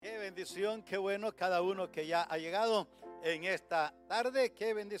bendición, qué bueno cada uno que ya ha llegado en esta tarde,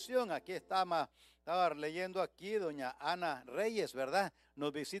 qué bendición. Aquí estaba leyendo aquí doña Ana Reyes, ¿verdad?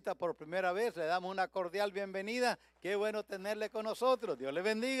 Nos visita por primera vez, le damos una cordial bienvenida. Qué bueno tenerle con nosotros, Dios le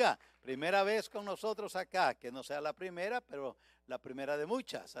bendiga. Primera vez con nosotros acá, que no sea la primera, pero la primera de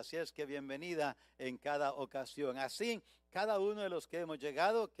muchas. Así es que bienvenida en cada ocasión. Así, cada uno de los que hemos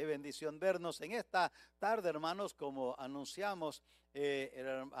llegado, qué bendición vernos en esta tarde, hermanos, como anunciamos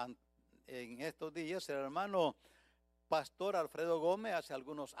en estos días, el hermano Pastor Alfredo Gómez, hace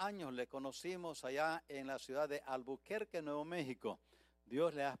algunos años le conocimos allá en la ciudad de Albuquerque, Nuevo México.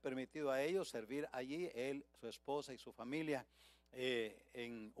 Dios le ha permitido a ellos servir allí, él, su esposa y su familia,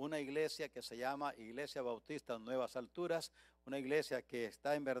 en una iglesia que se llama Iglesia Bautista Nuevas Alturas, una iglesia que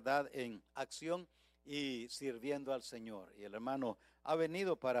está en verdad en acción y sirviendo al Señor. Y el hermano ha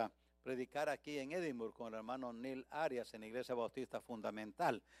venido para predicar aquí en Edinburgh con el hermano Neil Arias en la Iglesia Bautista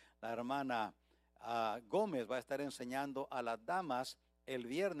Fundamental. La hermana Gómez va a estar enseñando a las damas el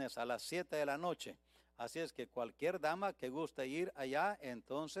viernes a las 7 de la noche. Así es que cualquier dama que guste ir allá,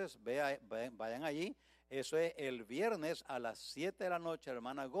 entonces vayan allí. Eso es el viernes a las 7 de la noche. La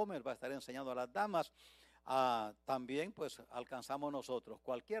hermana Gómez va a estar enseñando a las damas. También pues alcanzamos nosotros.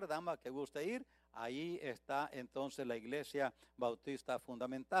 Cualquier dama que guste ir, ahí está entonces la Iglesia Bautista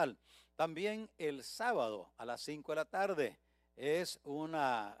Fundamental. También el sábado a las 5 de la tarde. Es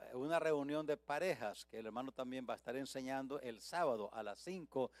una reunión de parejas que el hermano también va a estar enseñando el sábado a las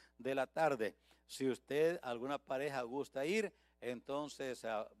 5 de la tarde. Si usted, alguna pareja gusta ir, entonces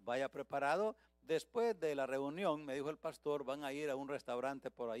vaya preparado. Después de la reunión, me dijo el pastor, van a ir a un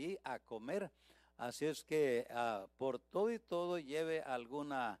restaurante por allí a comer. Así es que por todo y todo lleve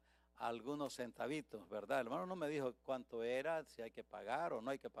algunos centavitos, ¿verdad? El hermano no me dijo cuánto era, si hay que pagar o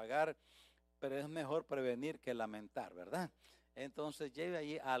no hay que pagar, pero es mejor prevenir que lamentar, ¿verdad? Entonces lleve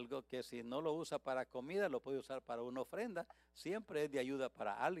allí algo que si no lo usa para comida, lo puede usar para una ofrenda. Siempre es de ayuda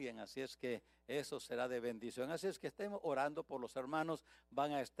para alguien, así es que eso será de bendición. Así es que estemos orando por los hermanos.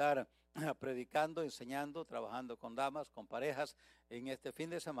 Van a estar predicando, enseñando, trabajando con damas, con parejas en este fin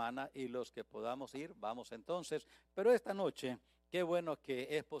de semana, y los que podamos ir, vamos entonces. Pero esta noche, qué bueno que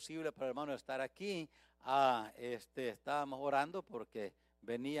es posible para el hermano estar aquí. Estábamos orando porque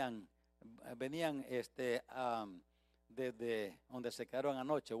venían desde donde se quedaron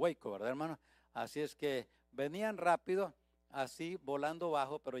anoche, Waco, ¿verdad, hermano? Así es que venían rápido, así volando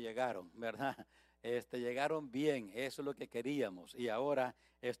bajo, pero llegaron, ¿verdad? Llegaron bien, eso es lo que queríamos, y ahora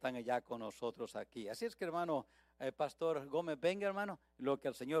están allá con nosotros aquí. Así es que, hermano, Pastor Gómez, venga, hermano, lo que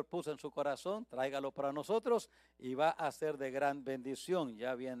el Señor puso en su corazón, tráigalo para nosotros y va a ser de gran bendición.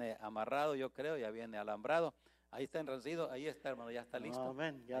 Ya viene amarrado, yo creo, ya viene alambrado. Ahí está enrancido, ahí está, hermano, ya está listo.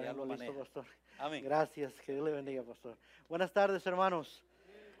 Amén, ya lo listo, pastor. Amén. Gracias, que Dios le bendiga, pastor. Buenas tardes, hermanos.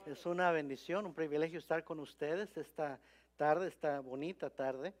 Es una bendición, un privilegio estar con ustedes esta tarde, esta bonita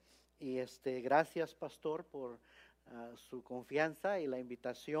tarde. Y gracias, pastor, por su confianza y la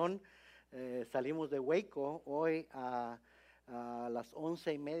invitación. Salimos de Waco hoy a las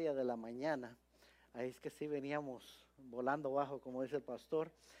 11:30 de la mañana. Ahí es que sí veníamos volando bajo, como dice el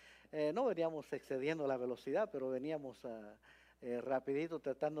pastor. No veníamos excediendo la velocidad, pero veníamos rapidito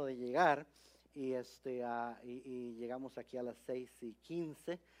tratando de llegar, y llegamos aquí a las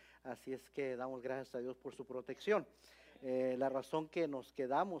 6:15, así es que damos gracias a Dios por su protección. La razón que nos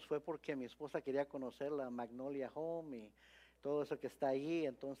quedamos fue porque mi esposa quería conocer la Magnolia Home y todo eso que está ahí.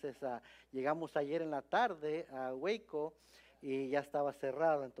 Entonces llegamos ayer en la tarde a Waco y ya estaba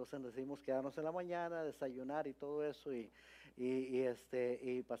cerrado, entonces decidimos quedarnos en la mañana, desayunar y todo eso,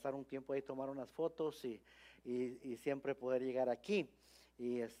 y pasar un tiempo ahí, tomar unas fotos y siempre poder llegar aquí.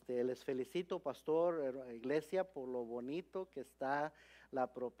 Y les felicito, pastor, iglesia, por lo bonito que está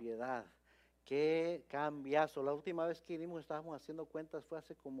la propiedad. Qué cambiazo. La última vez que vinimos, estábamos haciendo cuentas, fue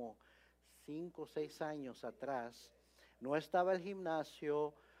hace como 5 o 6 años atrás. No estaba el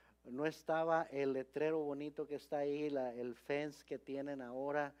gimnasio, no estaba el letrero bonito que está ahí, el fence que tienen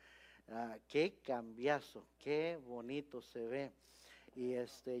ahora. Qué cambiazo, qué bonito se ve. Y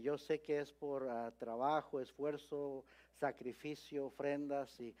yo sé que es por trabajo, esfuerzo, sacrificio,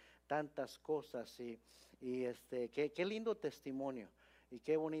 ofrendas y tantas cosas. Qué lindo testimonio. Y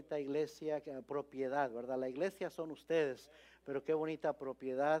qué bonita iglesia, propiedad, ¿verdad? La iglesia son ustedes, pero qué bonita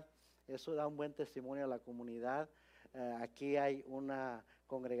propiedad. Eso da un buen testimonio a la comunidad. Aquí hay una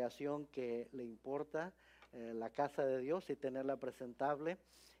congregación que le importa la casa de Dios y tenerla presentable.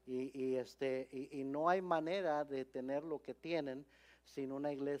 Y no hay manera de tener lo que tienen sin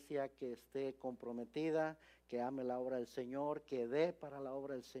una iglesia que esté comprometida, que ame la obra del Señor, que dé para la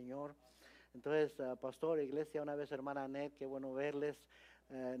obra del Señor. Entonces, pastor, iglesia, una vez, hermana Anet, qué bueno verles.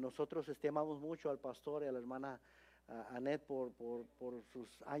 Nosotros estimamos mucho al pastor y a la hermana Annette por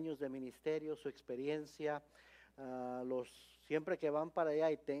sus años de ministerio, su experiencia. Siempre que van para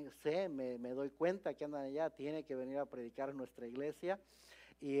allá y me doy cuenta que andan allá, tiene que venir a predicar en nuestra iglesia.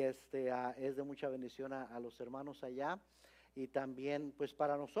 Y es de mucha bendición a los hermanos allá. Y también pues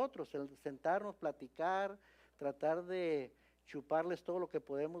para nosotros, el sentarnos, platicar, tratar de chuparles todo lo que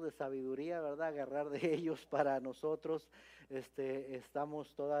podemos de sabiduría, ¿verdad? Agarrar de ellos para nosotros.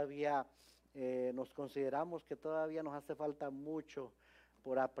 Estamos todavía, nos consideramos que todavía nos hace falta mucho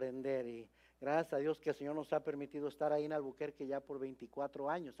por aprender. Y gracias a Dios que el Señor nos ha permitido estar ahí en Albuquerque ya por 24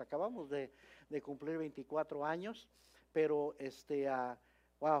 años. Acabamos de cumplir 24 años, pero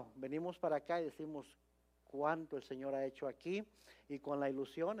wow, venimos para acá y decimos cuánto el Señor ha hecho aquí, y con la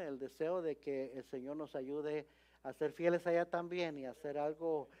ilusión, el deseo de que el Señor nos ayude a ser fieles allá también y hacer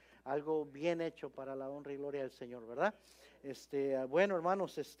algo bien hecho para la honra y gloria del Señor, ¿verdad? Bueno,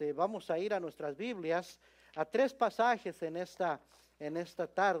 hermanos, vamos a ir a nuestras Biblias, a 3 pasajes en esta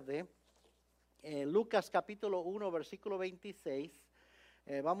tarde. Lucas capítulo 1, versículo 26.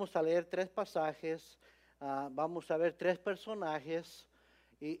 Vamos a leer 3 pasajes, vamos a ver 3 personajes.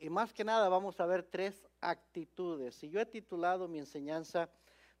 Y más que nada vamos a ver 3 actitudes. Y yo he titulado mi enseñanza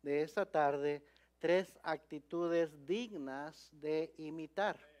de esta tarde, 3 actitudes dignas de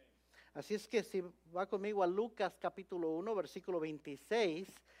imitar. Así es que si va conmigo a Lucas capítulo 1, versículo 26,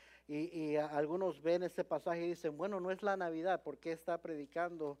 y algunos ven ese pasaje y dicen, bueno, no es la Navidad, ¿por qué está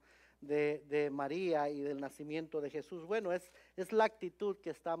predicando de María y del nacimiento de Jesús? Bueno, es la actitud que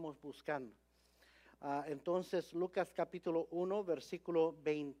estamos buscando. Entonces, Lucas capítulo 1, versículo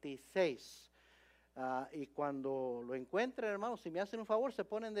 26. Y cuando lo encuentren, hermanos, si me hacen un favor, se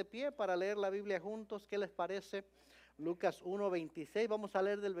ponen de pie para leer la Biblia juntos. ¿Qué les parece? Lucas 1, 26. Vamos a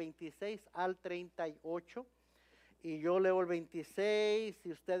leer del 26 al 38. Y yo leo el 26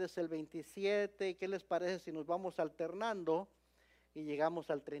 y ustedes el 27. ¿Qué les parece si nos vamos alternando y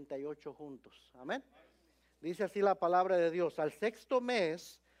llegamos al 38 juntos? Amén. Dice así la palabra de Dios. Al 6º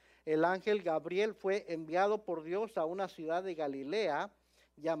mes, el ángel Gabriel fue enviado por Dios a una ciudad de Galilea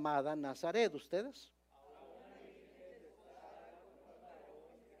llamada Nazaret. ¿Ustedes?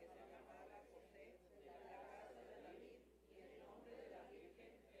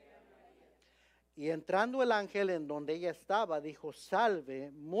 Y entrando el ángel en donde ella estaba, dijo, salve,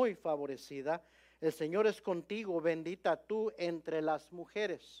 muy favorecida, el Señor es contigo, bendita tú entre las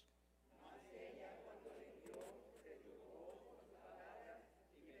mujeres.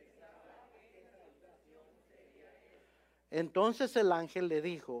 Entonces el ángel le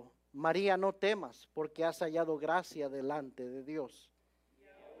dijo, María, no temas, porque has hallado gracia delante de Dios.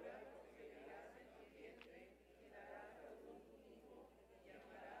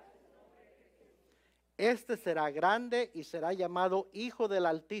 Este será grande y será llamado Hijo del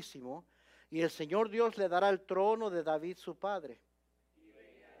Altísimo, y el Señor Dios le dará el trono de David su padre.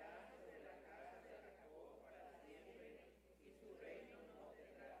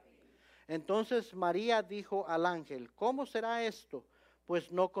 Entonces María dijo al ángel, ¿cómo será esto?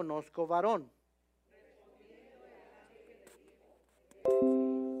 Pues no conozco varón.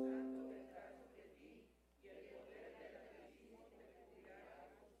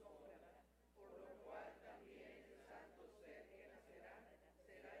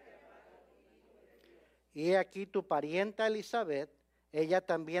 Y he aquí tu parienta Elizabeth, ella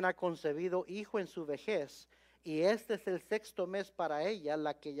también ha concebido hijo en su vejez, y este es el 6º mes para ella,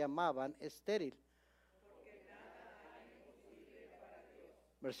 la que llamaban estéril.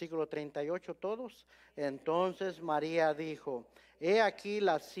 Versículo 38 todos. Entonces María dijo, he aquí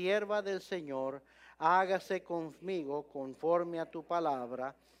la sierva del Señor, hágase conmigo conforme a tu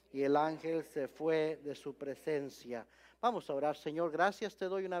palabra. Y el ángel se fue de su presencia. Vamos a orar. Señor, gracias te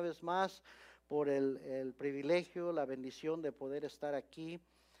doy una vez más por el privilegio, la bendición de poder estar aquí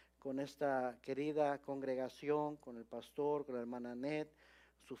con esta querida congregación, con el pastor, con la hermana Annette,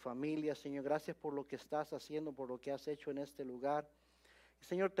 su familia. Señor, gracias por lo que estás haciendo, por lo que has hecho en este lugar.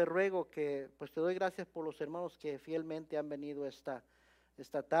 Señor, te ruego que, pues te doy gracias por los hermanos que fielmente han venido esta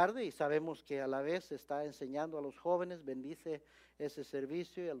tarde, y sabemos que a la vez está enseñando a los jóvenes. Bendice ese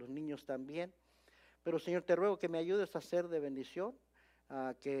servicio y a los niños también. Pero Señor, te ruego que me ayudes a ser de bendición,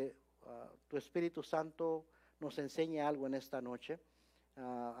 que tu Espíritu Santo nos enseñe algo en esta noche,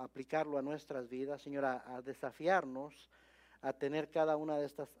 a aplicarlo a nuestras vidas, Señor, a desafiarnos a tener cada una de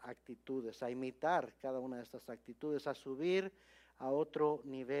estas actitudes, a imitar cada una de estas actitudes, a subir a otro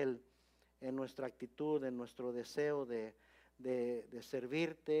nivel en nuestra actitud, en nuestro deseo de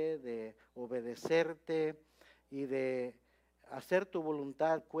servirte, de obedecerte y de hacer tu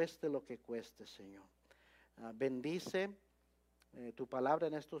voluntad, cueste lo que cueste, Señor. Bendice tu palabra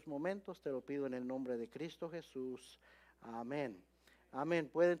en estos momentos. Te lo pido en el nombre de Cristo Jesús. Amén. Amén.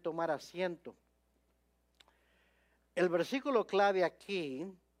 Pueden tomar asiento. El versículo clave aquí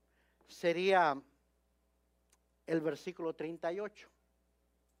sería el versículo 38.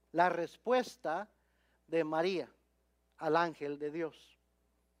 La respuesta de María al ángel de Dios.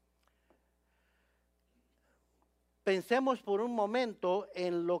 Pensemos por un momento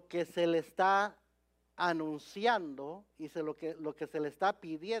en lo que se le está anunciando y lo que se le está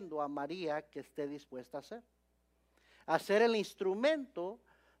pidiendo a María que esté dispuesta a hacer. Hacer el instrumento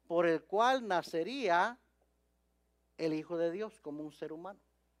por el cual nacería el Hijo de Dios como un ser humano.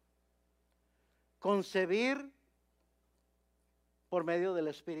 Concebir por medio del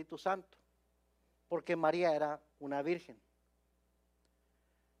Espíritu Santo, porque María era una virgen.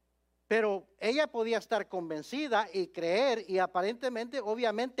 Pero ella podía estar convencida y creer, y aparentemente,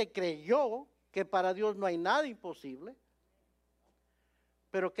 obviamente creyó que para Dios no hay nada imposible.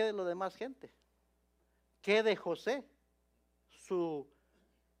 Pero ¿qué de lo demás gente? ¿Qué de José, su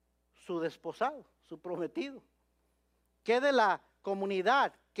desposado, su prometido? ¿Qué de la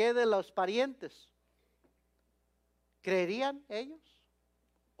comunidad? ¿Qué de los parientes? ¿Creerían ellos?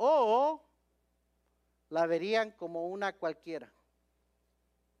 ¿O la verían como una cualquiera?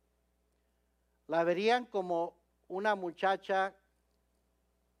 La verían como una muchacha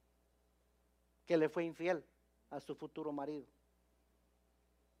que le fue infiel a su futuro marido.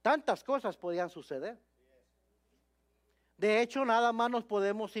 Tantas cosas podían suceder. De hecho, nada más nos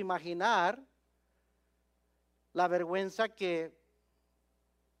podemos imaginar la vergüenza que,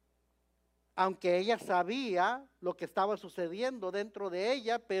 aunque ella sabía lo que estaba sucediendo dentro de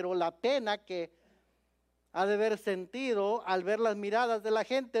ella, pero la pena que ha de haber sentido al ver las miradas de la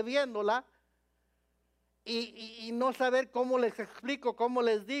gente viéndola, y no saber cómo les explico, cómo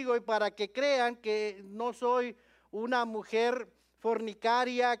les digo, y para que crean que no soy una mujer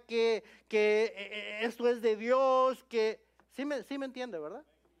fornicaria, que esto es de Dios, que sí me entiende, ¿verdad?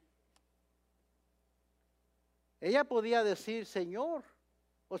 Ella podía decir, Señor,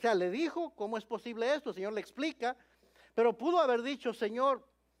 o sea, le dijo, ¿cómo es posible esto? El Señor le explica, pero pudo haber dicho, Señor,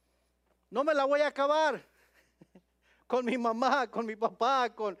 no me la voy a acabar con mi mamá, con mi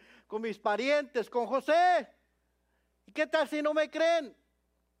papá, con mis parientes, con José. ¿Y qué tal si no me creen?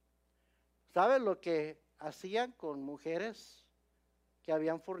 ¿Saben lo que hacían con mujeres que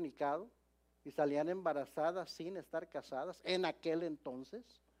habían fornicado y salían embarazadas sin estar casadas en aquel entonces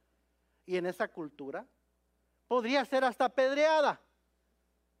y en esa cultura? Podría ser hasta apedreada.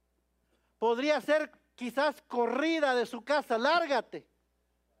 Podría ser quizás corrida de su casa, lárgate.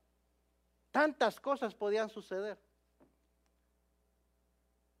 Tantas cosas podían suceder.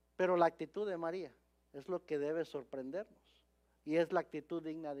 Pero la actitud de María es lo que debe sorprendernos y es la actitud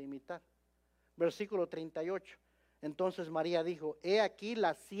digna de imitar. Versículo 38. Entonces María dijo, he aquí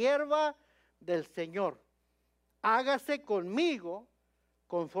la sierva del Señor, hágase conmigo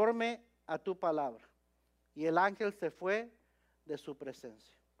conforme a tu palabra. Y el ángel se fue de su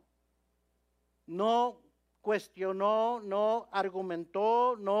presencia. No cuestionó, no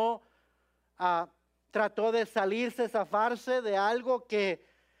argumentó, no trató de salirse, zafarse de algo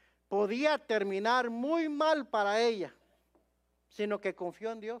que podía terminar muy mal para ella, sino que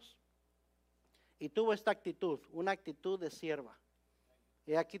confió en Dios. Y tuvo esta actitud, una actitud de sierva.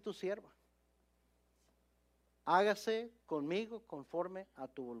 He aquí tu sierva. Hágase conmigo conforme a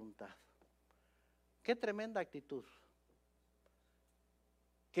tu voluntad. Qué tremenda actitud.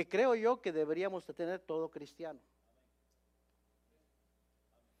 Que creo yo que deberíamos de tener todo cristiano.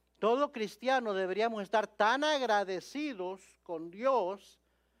 Todo cristiano deberíamos estar tan agradecidos con Dios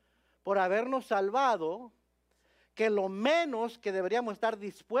por habernos salvado, que lo menos que deberíamos estar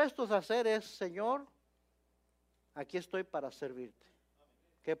dispuestos a hacer es, Señor, aquí estoy para servirte.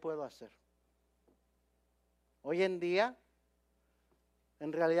 ¿Qué puedo hacer? Hoy en día,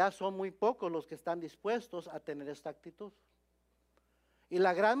 en realidad son muy pocos los que están dispuestos a tener esta actitud. Y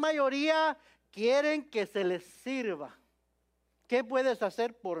la gran mayoría quieren que se les sirva. ¿Qué puedes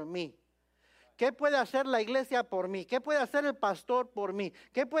hacer por mí? ¿Qué puede hacer la iglesia por mí? ¿Qué puede hacer el pastor por mí?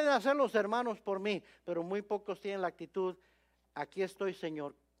 ¿Qué pueden hacer los hermanos por mí? Pero muy pocos tienen la actitud, aquí estoy,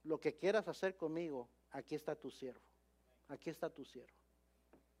 Señor, lo que quieras hacer conmigo, aquí está tu siervo. Aquí está tu siervo.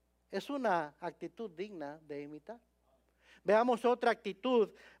 Es una actitud digna de imitar. Veamos otra actitud,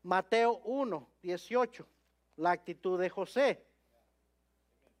 Mateo 1, 18, la actitud de José.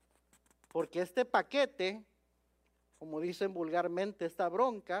 Porque este paquete, como dicen vulgarmente, esta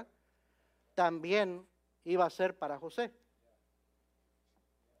bronca, también iba a ser para José.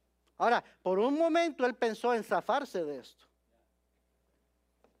 Ahora, por un momento él pensó en zafarse de esto,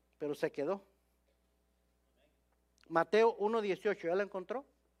 pero se quedó. Mateo 1:18, ¿ya lo encontró?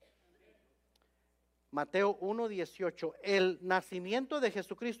 Mateo 1:18. El nacimiento de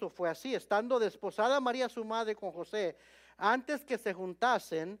Jesucristo fue así: estando desposada María su madre con José, antes que se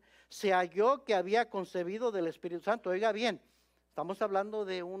juntasen, se halló que había concebido del Espíritu Santo. Oiga bien, estamos hablando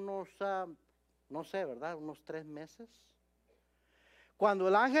de unos, no sé, ¿verdad? Unos 3 meses. Cuando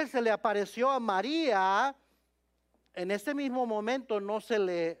el ángel se le apareció a María, en ese mismo momento no se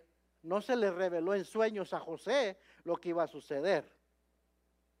le reveló en sueños a José lo que iba a suceder.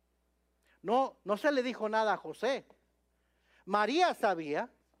 No se le dijo nada a José. María sabía.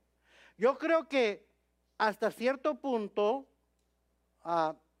 Yo creo que hasta cierto punto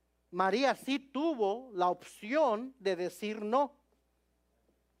María sí tuvo la opción de decir no,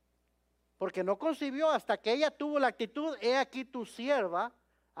 porque no concibió hasta que ella tuvo la actitud: he aquí tu sierva,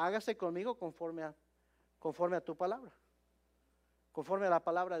 hágase conmigo conforme a tu palabra, conforme a la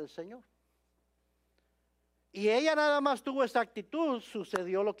palabra del Señor. Y ella nada más tuvo esa actitud,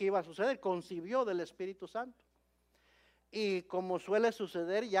 sucedió lo que iba a suceder, concibió del Espíritu Santo. Y como suele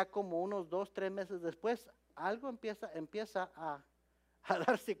suceder, ya como unos 2, 3 meses después, algo empieza a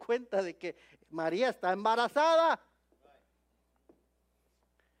darse cuenta de que María está embarazada.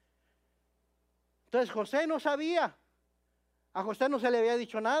 Entonces José no sabía, a José no se le había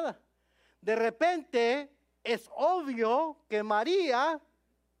dicho nada. De repente es obvio que María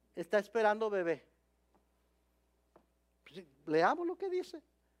está esperando bebé. Leamos lo que dice.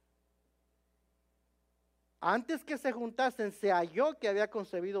 Antes que se juntasen, se halló que había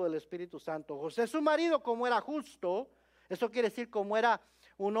concebido el Espíritu Santo. José, su marido, como era justo, eso quiere decir como era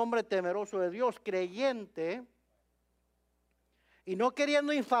un hombre temeroso de Dios, creyente, y no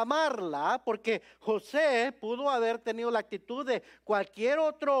queriendo infamarla, porque José pudo haber tenido la actitud de cualquier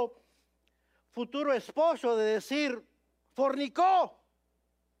otro futuro esposo de decir: fornicó,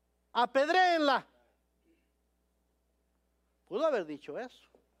 apedréenla. Pudo haber dicho eso.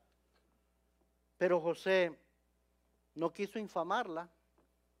 Pero José no quiso infamarla,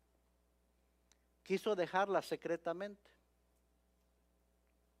 quiso dejarla secretamente.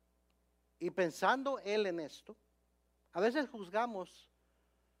 Y pensando él en esto, a veces juzgamos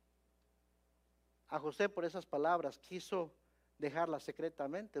a José por esas palabras: quiso dejarla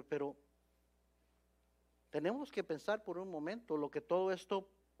secretamente, pero tenemos que pensar por un momento lo que todo esto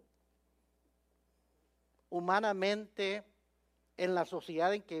humanamente en la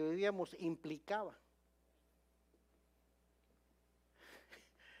sociedad en que vivíamos implicaba.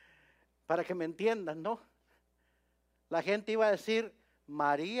 Para que me entiendan, ¿no? La gente iba a decir: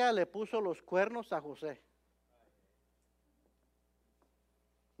 María le puso los cuernos a José.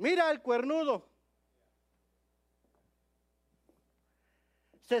 Mira el cuernudo.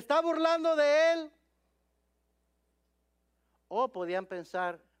 Se está burlando de él. O podían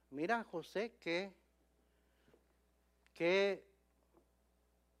pensar: mira José que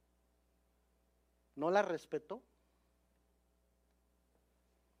no la respetó.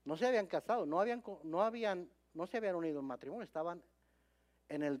 No se habían casado, no se habían unido en matrimonio, estaban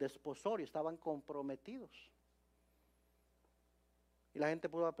en el desposorio, estaban comprometidos. Y la gente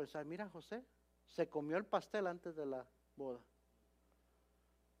pudo pensar: mira, José se comió el pastel antes de la boda.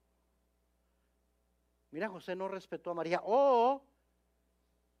 Mira, José no respetó a María. ¡Oh!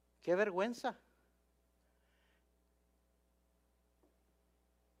 ¡Qué vergüenza!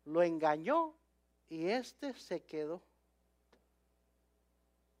 Lo engañó y se quedó.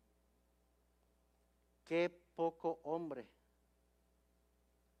 Qué poco hombre.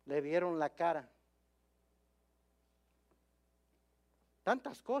 Le vieron la cara.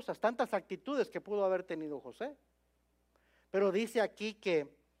 Tantas cosas, tantas actitudes que pudo haber tenido José. Pero dice aquí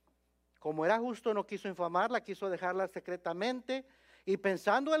que como era justo, no quiso infamarla, quiso dejarla secretamente. Y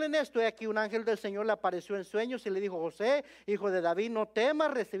pensando él en esto, he aquí un ángel del Señor le apareció en sueños y le dijo: José, hijo de David, no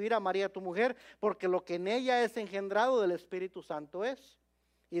temas recibir a María tu mujer, porque lo que en ella es engendrado del Espíritu Santo es.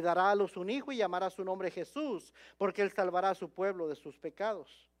 Y dará a luz un hijo y llamará su nombre Jesús, porque él salvará a su pueblo de sus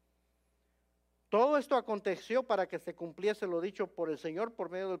pecados. Todo esto aconteció para que se cumpliese lo dicho por el Señor por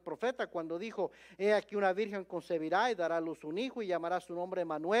medio del profeta, cuando dijo: he aquí una virgen concebirá y dará a luz un hijo y llamará su nombre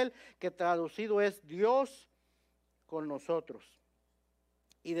Emmanuel, que traducido es Dios con nosotros.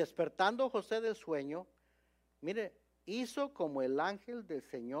 Y despertando José del sueño, mire, hizo como el ángel del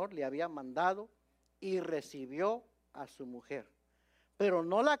Señor le había mandado y recibió a su mujer. Pero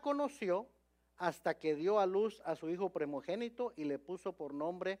no la conoció hasta que dio a luz a su hijo primogénito y le puso por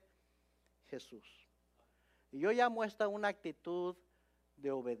nombre Jesús. Y yo llamo esta una actitud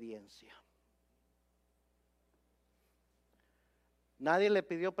de obediencia. Nadie le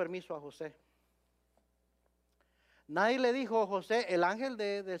pidió permiso a José. Nadie le dijo, José, el ángel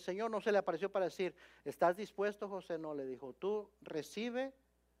del Señor no se le apareció para decir, ¿estás dispuesto, José? No, le dijo, tú recibe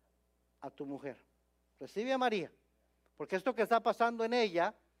a tu mujer, recibe a María, porque esto que está pasando en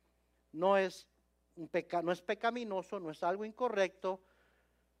ella no es no es pecaminoso, no es algo incorrecto.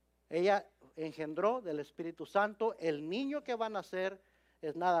 Ella engendró del Espíritu Santo, el niño que va a nacer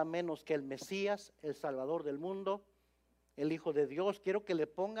es nada menos que el Mesías, el Salvador del mundo, el Hijo de Dios. Quiero que le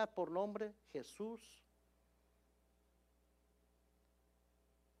ponga por nombre Jesús.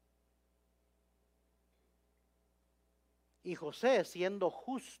 Y José, siendo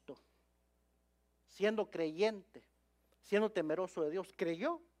justo, siendo creyente, siendo temeroso de Dios,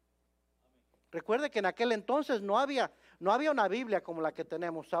 creyó. Recuerde que en aquel entonces no había una Biblia como la que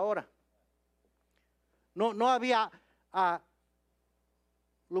tenemos ahora. No había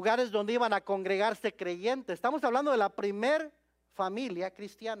lugares donde iban a congregarse creyentes. Estamos hablando de la primer familia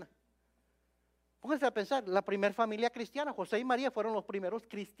cristiana. Pónganse a pensar, la primer familia cristiana, José y María fueron los primeros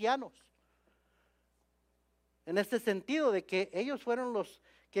cristianos. En este sentido de que ellos fueron los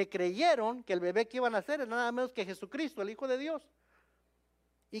que creyeron que el bebé que iban a nacer era nada menos que Jesucristo, el Hijo de Dios.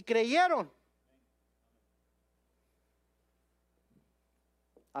 Y creyeron.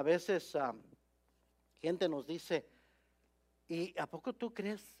 A veces gente nos dice, ¿y a poco tú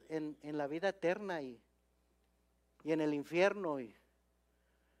crees en la vida eterna y en el infierno y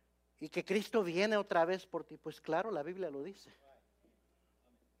que Cristo viene otra vez por ti? Pues claro, la Biblia lo dice.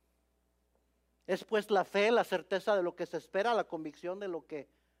 Es pues la fe, la certeza de lo que se espera, la convicción de lo que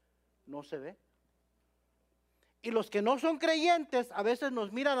no se ve. Y los que no son creyentes, a veces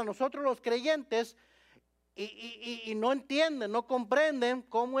nos miran a nosotros los creyentes y no entienden, no comprenden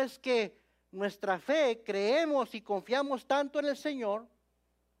cómo es que nuestra fe creemos y confiamos tanto en el Señor.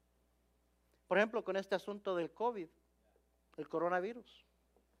 Por ejemplo, con este asunto del COVID, el coronavirus.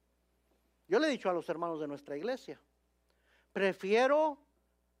 Yo le he dicho a los hermanos de nuestra iglesia, prefiero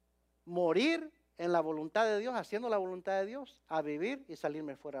morir en la voluntad de Dios, haciendo la voluntad de Dios, a vivir y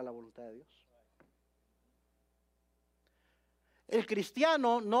salirme fuera de la voluntad de Dios. El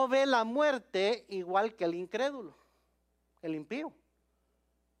cristiano no ve la muerte igual que el incrédulo, el impío.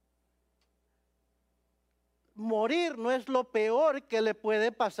 Morir no es lo peor que le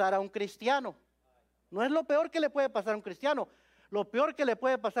puede pasar a un cristiano. No es lo peor que le puede pasar a un cristiano. Lo peor que le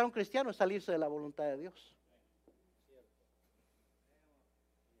puede pasar a un cristiano es salirse de la voluntad de Dios.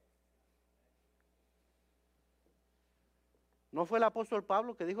 ¿No fue el apóstol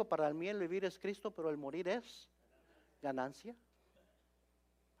Pablo que dijo, para mí el vivir es Cristo, pero el morir es ganancia?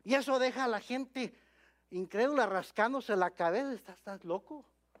 Y eso deja a la gente incrédula rascándose la cabeza. ¿Estás loco?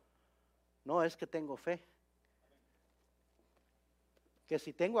 No, es que tengo fe. Que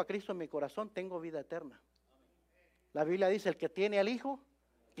si tengo a Cristo en mi corazón, tengo vida eterna. La Biblia dice, el que tiene al Hijo,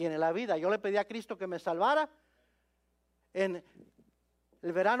 tiene la vida. Yo le pedí a Cristo que me salvara. En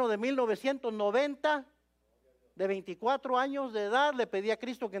el verano de 1990, de 24 años de edad, le pedí a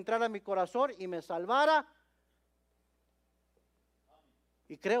Cristo que entrara a mi corazón y me salvara.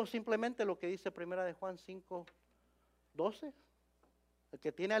 Y creo simplemente lo que dice primera de Juan 5:12. El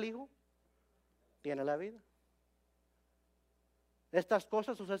que tiene al Hijo, tiene la vida. Estas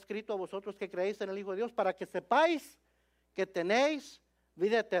cosas os he escrito a vosotros que creéis en el Hijo de Dios, para que sepáis que tenéis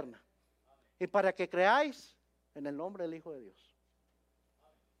vida eterna. Y para que creáis en el nombre del Hijo de Dios.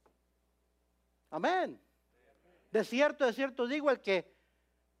 Amén. De cierto os digo, el que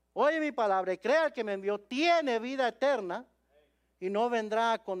oye mi palabra y crea al que me envió, tiene vida eterna y no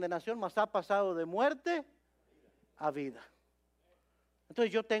vendrá a condenación, mas ha pasado de muerte a vida.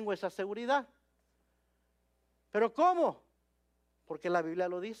 Entonces yo tengo esa seguridad. ¿Pero cómo? Porque la Biblia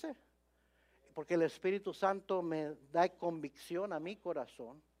lo dice. Porque el Espíritu Santo me da convicción a mi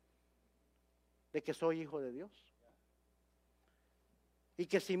corazón de que soy hijo de Dios. Y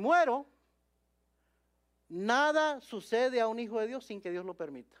que si muero, nada sucede a un hijo de Dios sin que Dios lo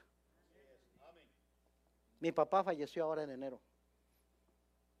permita. Mi papá falleció ahora en enero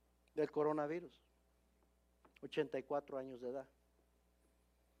del coronavirus, 84 años de edad.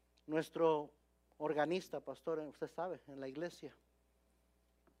 Nuestro organista, pastor, usted sabe, en la iglesia,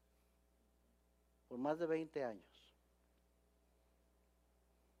 por más de 20 años.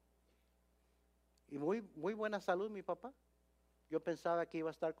 Y muy buena salud mi papá. Yo pensaba que iba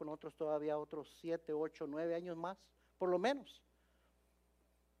a estar con todavía otros 7, 8, 9 años más, por lo menos.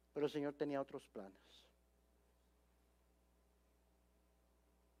 Pero el Señor tenía otros planes.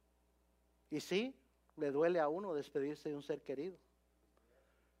 Y sí, le duele a uno despedirse de un ser querido.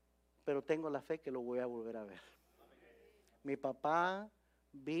 Pero tengo la fe que lo voy a volver a ver. Mi papá,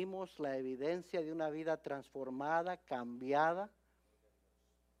 vimos la evidencia de una vida transformada, cambiada.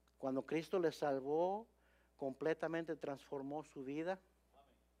 Cuando Cristo le salvó, completamente transformó su vida.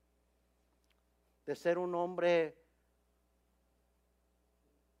 De ser un hombre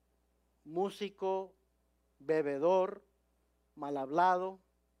músico, bebedor, mal hablado,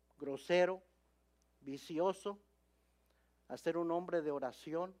 grosero, vicioso, a ser un hombre de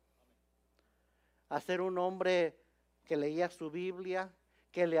oración, a ser un hombre que leía su Biblia,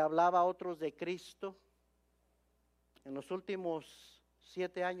 que le hablaba a otros de Cristo. En los últimos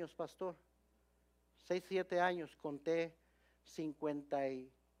 7 años, pastor, 6, 7 años, conté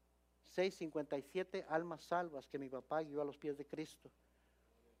 56, 57 almas salvas que mi papá guió a los pies de Cristo.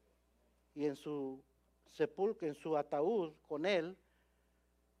 Y en su sepulcro, en su ataúd con él,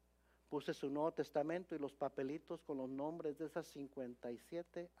 puse su Nuevo Testamento y los papelitos con los nombres de esas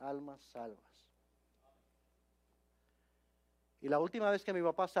 57 almas salvas. Y la última vez que mi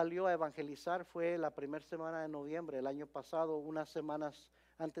papá salió a evangelizar fue la primera semana de noviembre, el año pasado, unas semanas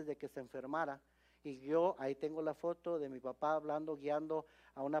antes de que se enfermara. Y yo, ahí tengo la foto de mi papá hablando, guiando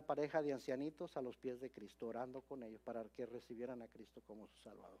a una pareja de ancianitos a los pies de Cristo, orando con ellos para que recibieran a Cristo como su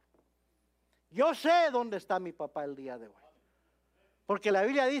Salvador. Yo sé dónde está mi papá el día de hoy. Porque la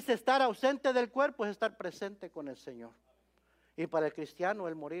Biblia dice estar ausente del cuerpo es estar presente con el Señor. Y para el cristiano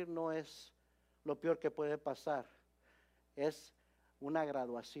el morir no es lo peor que puede pasar. Es una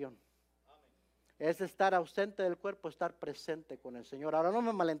graduación. Es estar ausente del cuerpo, estar presente con el Señor. Ahora no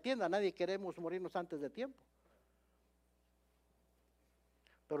me malentienda, nadie queremos morirnos antes de tiempo.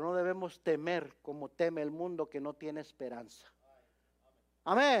 Pero no debemos temer como teme el mundo que no tiene esperanza.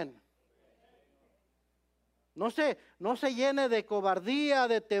 Amén. No se llene de cobardía,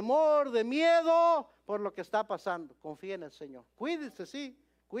 de temor, de miedo por lo que está pasando. Confíe en el Señor. Cuídese, sí,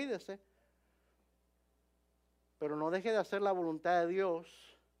 cuídese. Pero no deje de hacer la voluntad de Dios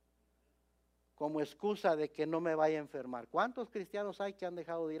como excusa de que no me vaya a enfermar. ¿Cuántos cristianos hay que han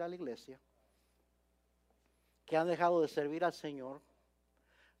dejado de ir a la iglesia? Que han dejado de servir al Señor,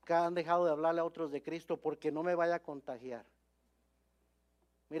 que han dejado de hablarle a otros de Cristo porque no me vaya a contagiar.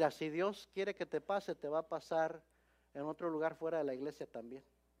 Mira, si Dios quiere que te pase, te va a pasar en otro lugar fuera de la iglesia también.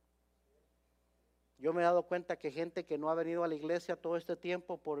 Yo me he dado cuenta que gente que no ha venido a la iglesia todo este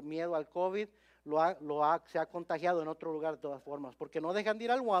tiempo por miedo al COVID, se ha contagiado en otro lugar de todas formas, porque no dejan de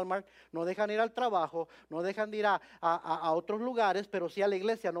ir al Walmart, no dejan de ir al trabajo, no dejan de ir a otros lugares, pero sí a la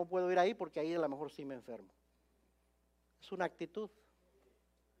iglesia no puedo ir ahí porque ahí a lo mejor sí me enfermo. Es una actitud.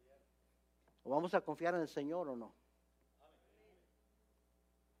 ¿O vamos a confiar en el Señor o no?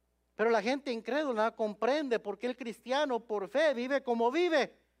 Pero la gente incrédula comprende por qué el cristiano por fe vive como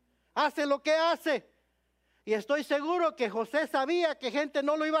vive, hace lo que hace. Y estoy seguro que José sabía que gente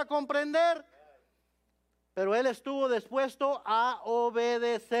no lo iba a comprender, pero él estuvo dispuesto a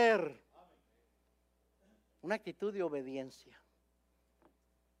obedecer. Una actitud de obediencia.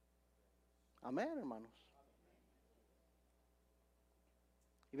 Amén, hermanos.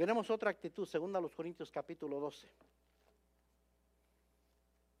 Y veremos otra actitud, segunda a los Corintios capítulo 12.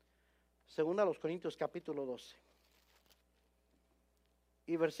 Segunda a los Corintios capítulo 12.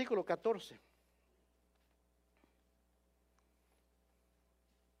 Y versículo 14.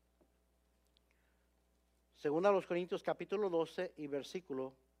 Segunda a los Corintios capítulo 12 y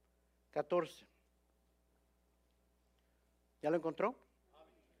versículo 14. ¿Ya lo encontró?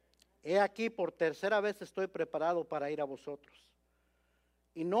 He aquí, por tercera vez estoy preparado para ir a vosotros.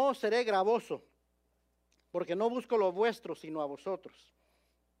 Y no os seré gravoso, porque no busco lo vuestro, sino a vosotros.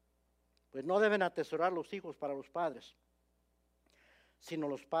 Pues no deben atesorar los hijos para los padres, sino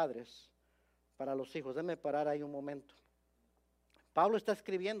los padres para los hijos. Déjenme parar ahí un momento. Pablo está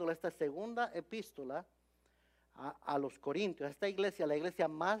escribiendo esta segunda epístola a los Corintios, a esta iglesia, la iglesia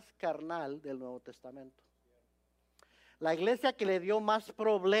más carnal del Nuevo Testamento. La iglesia que le dio más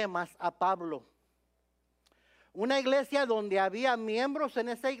problemas a Pablo. Una iglesia donde había miembros en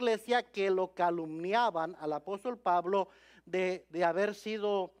esa iglesia que lo calumniaban al apóstol Pablo de haber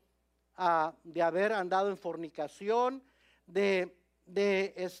sido, de haber andado en fornicación, de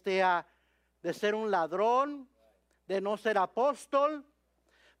ser un ladrón, de no ser apóstol.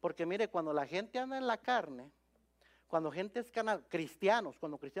 Porque mire, cuando la gente anda en la carne, cuando gente es carnal, cristianos,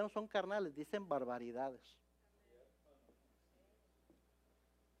 cuando cristianos son carnales, dicen barbaridades.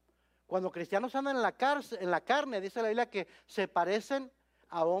 Cuando cristianos andan en la carne, dice la Biblia que se parecen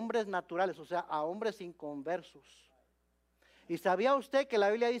a hombres naturales, o sea, a hombres inconversos. ¿Y sabía usted que la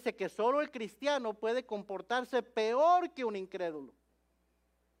Biblia dice que solo el cristiano puede comportarse peor que un incrédulo?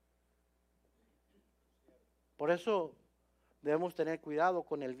 Por eso debemos tener cuidado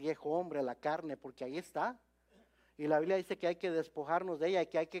con el viejo hombre, la carne, porque ahí está. Y la Biblia dice que hay que despojarnos de ella y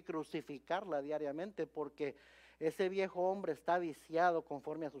que hay que crucificarla diariamente, porque ese viejo hombre está viciado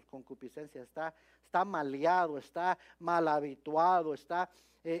conforme a sus concupiscencias, está maleado, está mal habituado,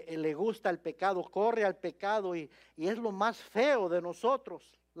 le gusta el pecado, corre al pecado y es lo más feo de nosotros.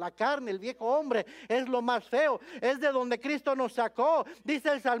 La carne, el viejo hombre, es lo más feo. Es de donde Cristo nos sacó. Dice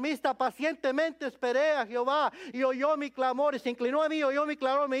el salmista: pacientemente esperé a Jehová y oyó mi clamor, y se inclinó a mí, oyó mi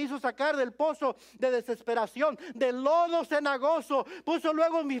clamor, me hizo sacar del pozo de desesperación, del lodo cenagoso. Puso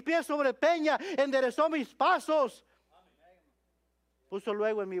luego mis pies sobre peña, enderezó mis pasos. Puso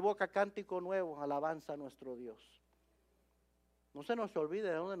luego en mi boca cántico nuevo, alabanza a nuestro Dios. No se nos olvide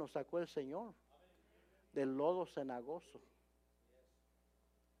de dónde nos sacó el Señor, del lodo cenagoso.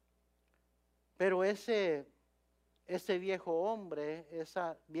 Pero ese viejo hombre,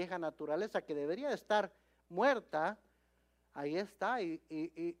 esa vieja naturaleza que debería estar muerta, ahí está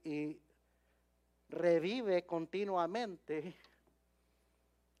y revive continuamente.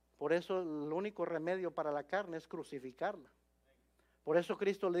 Por eso el único remedio para la carne es crucificarla. Por eso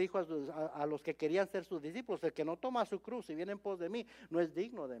Cristo le dijo a los que querían ser sus discípulos: el que no toma su cruz y viene en pos de mí, no es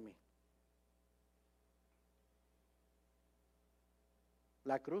digno de mí.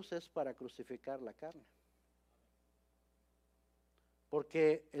 La cruz es para crucificar la carne.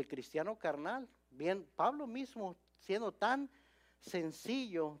 Porque el cristiano carnal, bien, Pablo mismo, siendo tan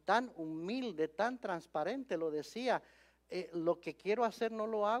sencillo, tan humilde, tan transparente, lo decía: lo que quiero hacer no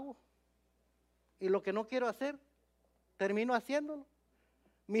lo hago, y lo que no quiero hacer, termino haciéndolo.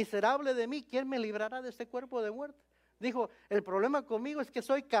 Miserable de mí, ¿quién me librará de este cuerpo de muerte? Dijo: el problema conmigo es que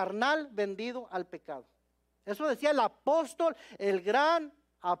soy carnal, vendido al pecado. Eso decía el apóstol, el gran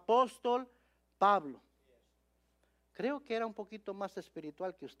apóstol Pablo. Creo que era un poquito más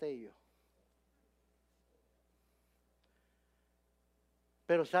espiritual que usted y yo.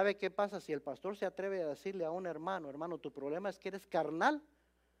 Pero ¿sabe qué pasa? Si el pastor se atreve a decirle a un hermano: hermano, tu problema es que eres carnal,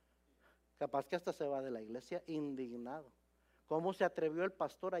 capaz que hasta se va de la iglesia indignado. ¿Cómo se atrevió el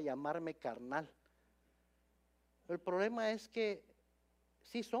pastor a llamarme carnal? El problema es que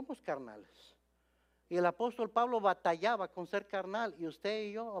sí somos carnales. Y el apóstol Pablo batallaba con ser carnal, y usted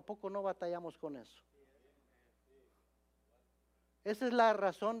y yo, ¿a poco no batallamos con eso? Esa es la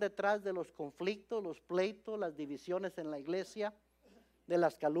razón detrás de los conflictos, los pleitos, las divisiones en la iglesia, de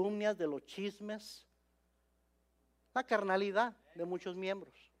las calumnias, de los chismes, la carnalidad de muchos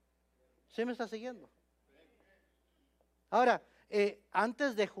miembros. ¿Sí me está siguiendo? Ahora,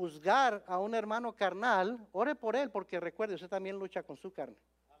 antes de juzgar a un hermano carnal, ore por él, porque recuerde, usted también lucha con su carne.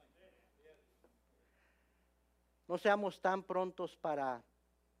 No seamos tan prontos para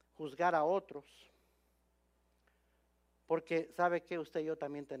juzgar a otros, porque sabe que usted y yo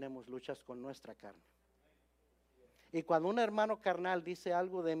también tenemos luchas con nuestra carne. Y cuando un hermano carnal dice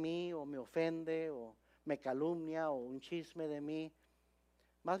algo de mí, o me ofende, o me calumnia, o un chisme de mí,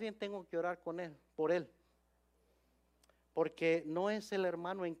 más bien tengo que orar con él, por él. Porque no es el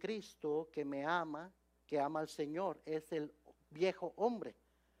hermano en Cristo que me ama, que ama al Señor, es el viejo hombre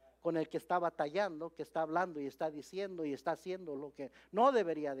con el que está batallando, que está hablando y está diciendo y está haciendo lo que no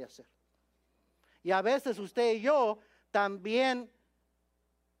debería de hacer. Y a veces usted y yo también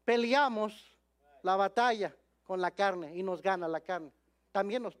peleamos la batalla con la carne y nos gana la carne.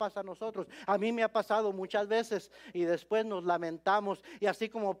 También nos pasa a nosotros. A mí me ha pasado muchas veces y después nos lamentamos. Y así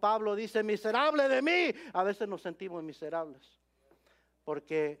como Pablo dice: miserable de mí, a veces nos sentimos miserables.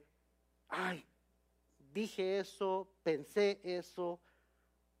 Porque, dije eso, pensé eso,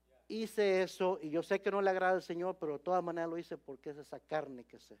 hice eso, y yo sé que no le agrada al Señor, pero de todas maneras lo hice porque es esa carne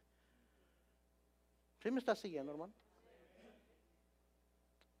que sé. ¿Sí me está siguiendo, hermano?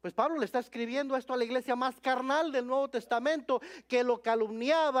 Pues Pablo le está escribiendo esto a la iglesia más carnal del Nuevo Testamento, que lo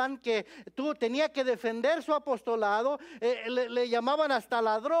calumniaban, que tenía que defender su apostolado, le llamaban hasta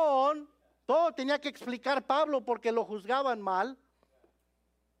ladrón, todo tenía que explicar Pablo porque lo juzgaban mal.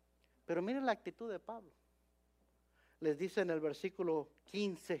 Pero miren la actitud de Pablo. Les dice en el versículo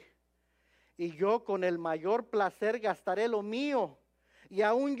 15: y yo con el mayor placer gastaré lo mío, y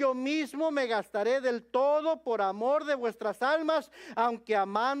aún yo mismo me gastaré del todo por amor de vuestras almas, aunque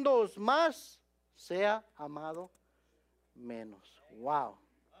amándoos más, sea amado menos. Wow.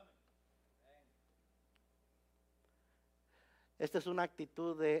 Esta es una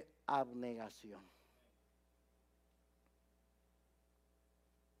actitud de abnegación.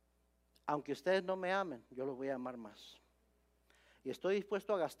 Aunque ustedes no me amen, yo los voy a amar más. Y estoy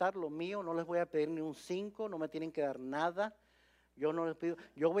dispuesto a gastar lo mío, no les voy a pedir ni un 5, no me tienen que dar nada. Yo no les pido,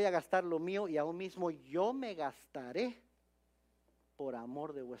 yo voy a gastar lo mío y aún mismo yo me gastaré por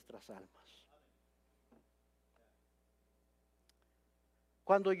amor de vuestras almas.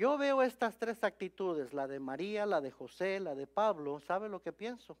 Cuando yo veo estas tres actitudes, la de María, la de José, la de Pablo, ¿sabe lo que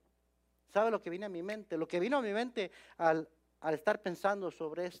pienso? ¿Sabe lo que vino a mi mente? Lo que vino a mi mente al estar pensando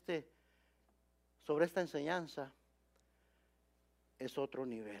sobre esta enseñanza es otro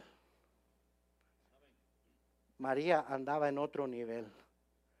nivel. María andaba en otro nivel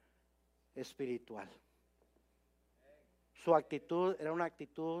espiritual. Su actitud era una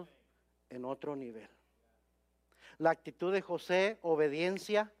actitud en otro nivel. La actitud de José,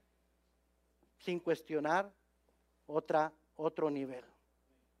 obediencia, sin cuestionar, otro nivel.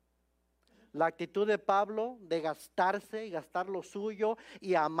 La actitud de Pablo de gastarse y gastar lo suyo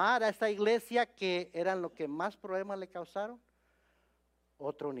y amar a esta iglesia que eran lo que más problemas le causaron,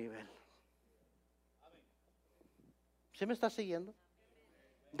 otro nivel. ¿Sí me está siguiendo?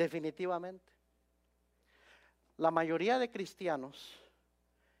 Definitivamente. La mayoría de cristianos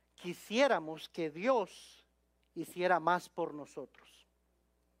quisiéramos que Dios hiciera más por nosotros,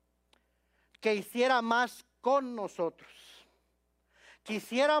 que hiciera más con nosotros.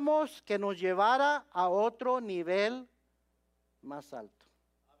 Quisiéramos que nos llevara a otro nivel más alto.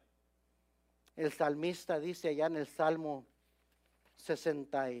 El salmista dice allá en el Salmo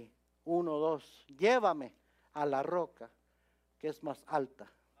 61:2, llévame a la roca que es más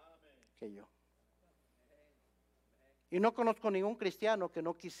alta que yo. Y no conozco ningún cristiano que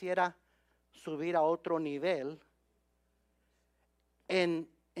no quisiera subir a otro nivel en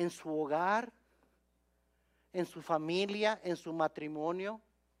su hogar, en su familia, en su matrimonio.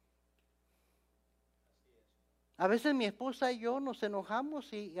 A veces mi esposa y yo nos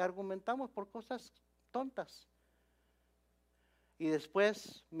enojamos y argumentamos por cosas tontas. Y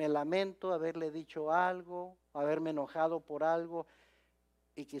después me lamento haberle dicho algo, haberme enojado por algo,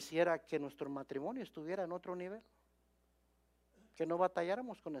 y quisiera que nuestro matrimonio estuviera en otro nivel, que no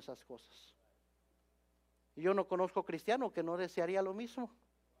batalláramos con esas cosas. Y yo no conozco cristiano que no desearía lo mismo.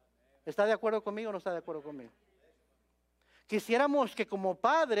 ¿Está de acuerdo conmigo o no está de acuerdo conmigo? Quisiéramos que como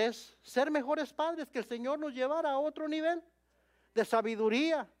padres, ser mejores padres, que el Señor nos llevara a otro nivel de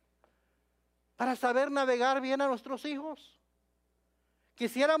sabiduría para saber navegar bien a nuestros hijos.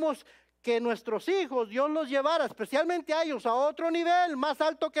 Quisiéramos que nuestros hijos, Dios los llevara, especialmente a ellos, a otro nivel más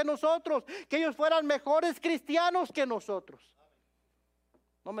alto que nosotros, que ellos fueran mejores cristianos que nosotros.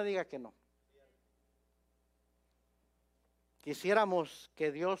 No me diga que no. Quisiéramos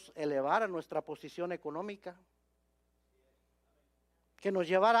que Dios elevara nuestra posición económica, que nos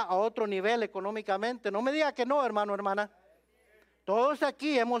llevara a otro nivel económicamente. No me diga que no, hermano, hermana. Todos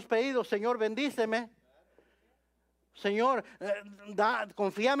aquí hemos pedido, Señor, bendíceme. Señor,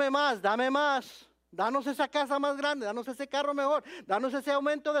 confíame más, dame más. Danos esa casa más grande, danos ese carro mejor, danos ese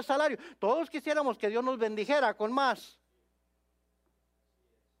aumento de salario. Todos quisiéramos que Dios nos bendijera con más.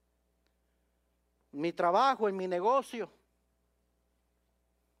 Mi trabajo, en mi negocio.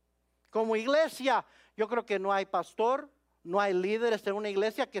 Como iglesia, yo creo que no hay pastor, no hay líderes en una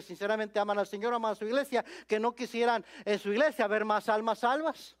iglesia que sinceramente aman al Señor, aman a su iglesia, que no quisieran en su iglesia ver más almas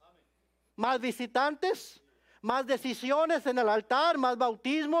salvas, más visitantes, más decisiones en el altar, más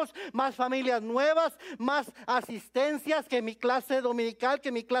bautismos, más familias nuevas, más asistencias, que mi clase dominical,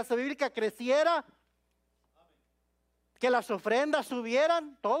 que mi clase bíblica creciera, que las ofrendas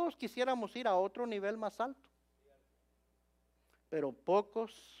subieran. Todos quisiéramos ir a otro nivel más alto, pero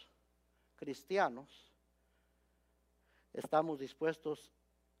pocos cristianos estamos dispuestos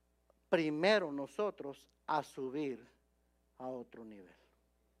primero nosotros a subir a otro nivel.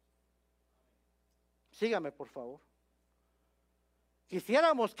 Sígame, por favor.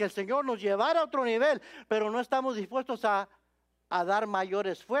 Quisiéramos que el Señor nos llevara a otro nivel, pero no estamos dispuestos a dar mayor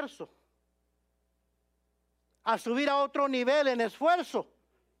esfuerzo, a subir a otro nivel en esfuerzo.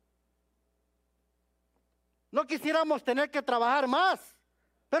 No quisiéramos tener que trabajar más,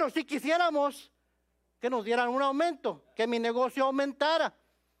 pero sí quisiéramos que nos dieran un aumento, que mi negocio aumentara,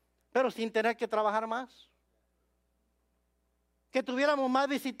 pero sin tener que trabajar más. Que tuviéramos más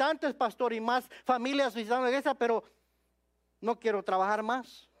visitantes, pastor, y más familias visitando la iglesia, pero no quiero trabajar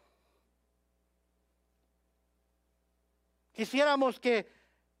más. Quisiéramos que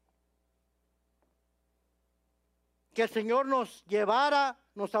el Señor nos llevara,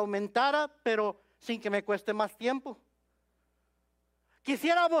 nos aumentara, pero sin que me cueste más tiempo.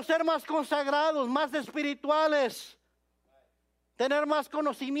 Quisiéramos ser más consagrados, más espirituales, tener más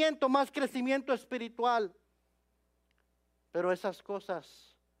conocimiento, más crecimiento espiritual. Pero esas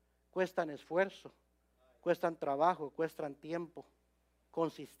cosas cuestan esfuerzo, cuestan trabajo, cuestan tiempo,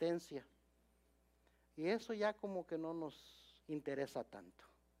 consistencia. Y eso ya como que no nos interesa tanto.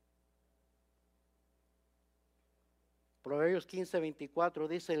 Proverbios 15:24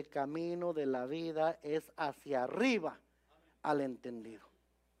 dice: el camino de la vida es hacia arriba al entendido.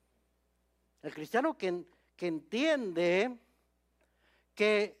 El cristiano que entiende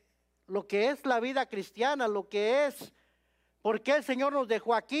que lo que es la vida cristiana, lo que es, por qué el Señor nos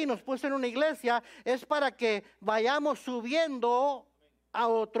dejó aquí, nos puso en una iglesia, es para que vayamos subiendo a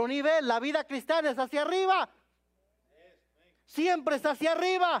otro nivel. La vida cristiana es hacia arriba. Siempre es hacia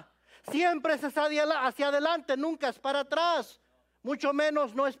arriba. Siempre es hacia adelante, nunca es para atrás. Mucho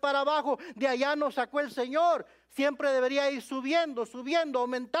menos no es para abajo. De allá nos sacó el Señor. Siempre debería ir subiendo, subiendo,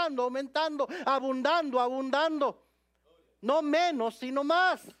 aumentando, aumentando, abundando, abundando. No menos, sino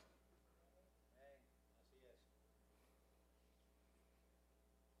más.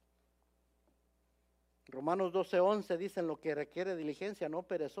 Romanos 12:11 dicen lo que requiere diligencia, no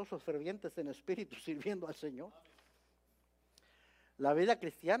perezosos, fervientes en espíritu, sirviendo al Señor. La vida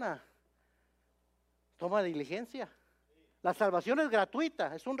cristiana toma diligencia. La salvación es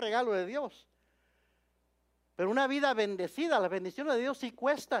gratuita, es un regalo de Dios. Pero una vida bendecida, las bendiciones de Dios sí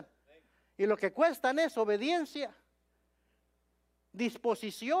cuestan. Y lo que cuestan es obediencia,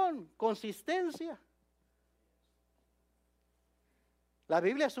 disposición, consistencia. La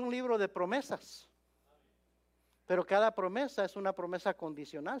Biblia es un libro de promesas. Pero cada promesa es una promesa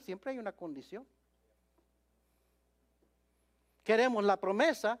condicional, siempre hay una condición. Queremos la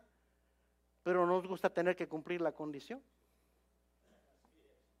promesa, pero nos gusta tener que cumplir la condición.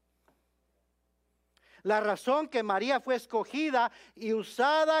 La razón que María fue escogida y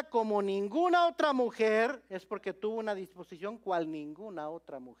usada como ninguna otra mujer es porque tuvo una disposición cual ninguna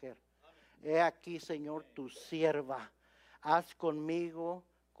otra mujer. He aquí, Señor, tu sierva, haz conmigo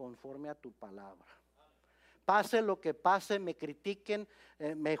conforme a tu palabra. Pase lo que pase, me critiquen,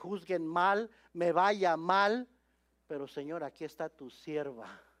 me juzguen mal, me vaya mal, pero Señor, aquí está tu sierva.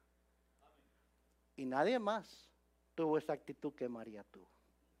 Y nadie más tuvo esa actitud que María tuvo.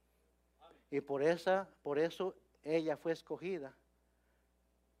 Y por eso ella fue escogida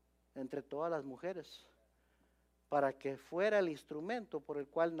entre todas las mujeres, para que fuera el instrumento por el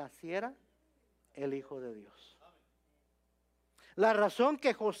cual naciera el Hijo de Dios. La razón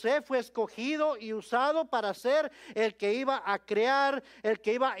que José fue escogido y usado para ser el que iba a crear, el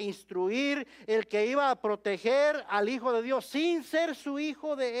que iba a instruir, el que iba a proteger al Hijo de Dios, sin ser su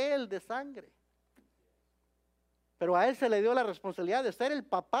hijo de él, de sangre. Pero a él se le dio la responsabilidad de ser el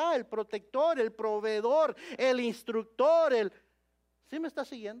papá, el protector, el proveedor, el instructor, ¿sí me está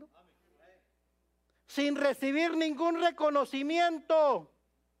siguiendo? Sin recibir ningún reconocimiento.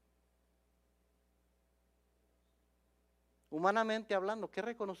 Humanamente hablando, ¿qué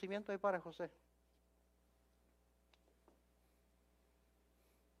reconocimiento hay para José?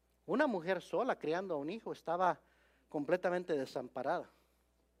 Una mujer sola criando a un hijo estaba completamente desamparada.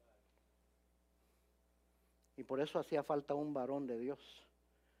 Y por eso hacía falta un varón de Dios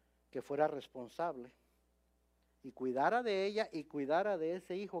que fuera responsable y cuidara de ella y cuidara de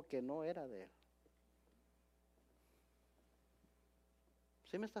ese hijo que no era de él.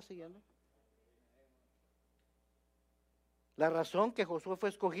 ¿Sí me está siguiendo? La razón que Josué fue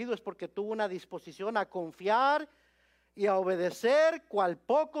escogido es porque tuvo una disposición a confiar y a obedecer cual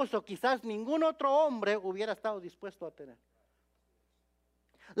pocos o quizás ningún otro hombre hubiera estado dispuesto a tener.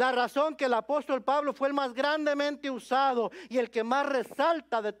 La razón que el apóstol Pablo fue el más grandemente usado y el que más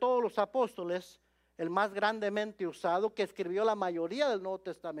resalta de todos los apóstoles, el más grandemente usado, que escribió la mayoría del Nuevo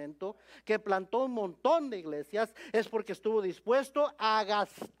Testamento, que plantó un montón de iglesias, es porque estuvo dispuesto a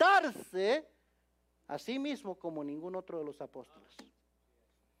gastarse a sí mismo como ningún otro de los apóstoles.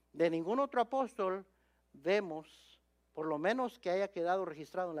 De ningún otro apóstol vemos, por lo menos que haya quedado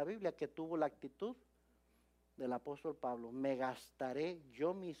registrado en la Biblia, que tuvo la actitud del apóstol Pablo: me gastaré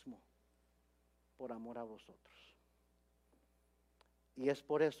yo mismo por amor a vosotros. Y es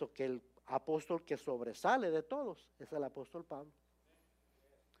por eso que el apóstol que sobresale de todos es el apóstol Pablo,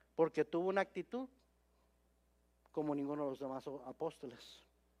 porque tuvo una actitud como ninguno de los demás apóstoles.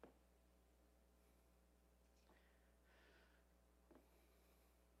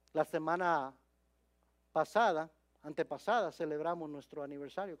 La semana antepasada, celebramos nuestro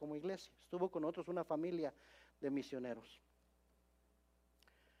aniversario como iglesia. Estuvo con nosotros una familia de misioneros.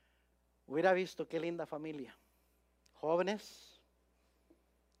 Hubiera visto qué linda familia. Jóvenes,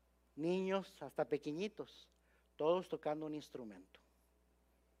 niños, hasta pequeñitos, todos tocando un instrumento.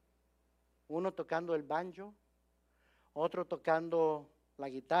 Uno tocando el banjo, otro tocando la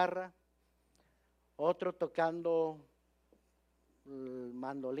guitarra, otro tocando el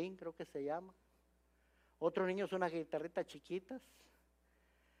mandolín, creo que se llama. Otros niños unas guitarritas chiquitas.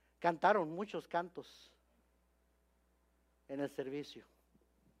 Cantaron muchos cantos en el servicio.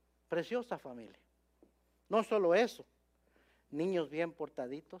 Preciosa familia. No solo eso, niños bien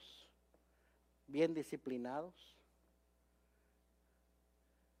portaditos, bien disciplinados,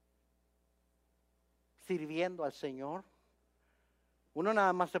 sirviendo al Señor. Uno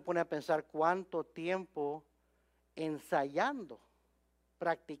nada más se pone a pensar cuánto tiempo ensayando,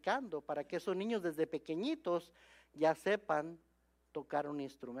 practicando, para que esos niños desde pequeñitos ya sepan tocar un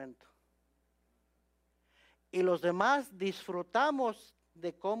instrumento. Y los demás disfrutamos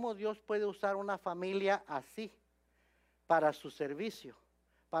de cómo Dios puede usar una familia así para su servicio,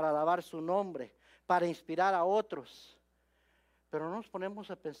 para alabar su nombre, para inspirar a otros. Pero no nos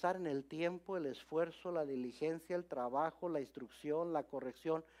ponemos a pensar en el tiempo, el esfuerzo, la diligencia, el trabajo, la instrucción, la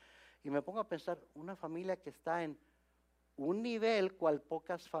corrección. Y me pongo a pensar, una familia que está en un nivel cual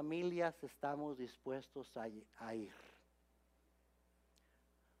pocas familias estamos dispuestos a ir.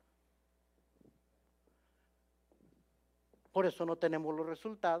 Por eso no tenemos los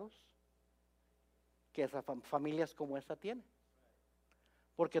resultados que esas familias como esa tienen.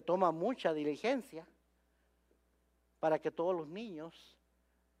 Porque toma mucha diligencia para que todos los niños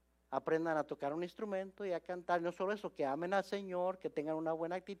aprendan a tocar un instrumento y a cantar. No solo eso, que amen al Señor, que tengan una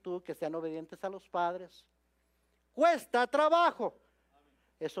buena actitud, que sean obedientes a los padres. Cuesta trabajo.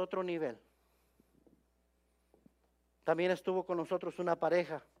 Es otro nivel. También estuvo con nosotros una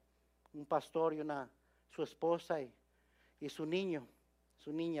pareja, un pastor y su esposa y su niño,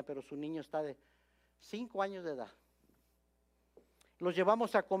 su niña, pero su niño está de 5 años de edad. Los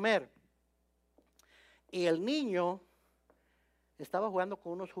llevamos a comer y el niño estaba jugando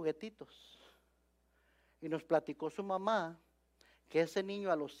con unos juguetitos y nos platicó su mamá que ese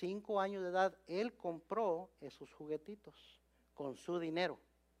niño a los 5 años de edad, él compró esos juguetitos con su dinero.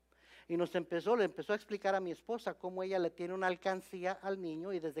 Y le empezó a explicar a mi esposa cómo ella le tiene una alcancía al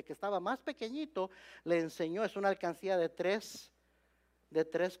niño y desde que estaba más pequeñito le enseñó, es una alcancía de tres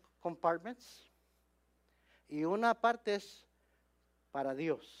compartments y una parte es para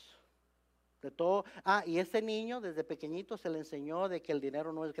Dios. De todo. Y ese niño desde pequeñito se le enseñó de que el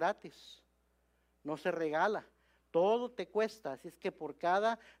dinero no es gratis, no se regala, todo te cuesta. Así es que por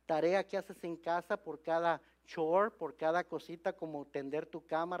cada tarea que haces en casa, por cada chore, por cada cosita como tender tu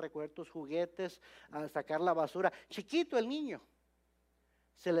cama, recoger tus juguetes, sacar la basura, chiquito el niño,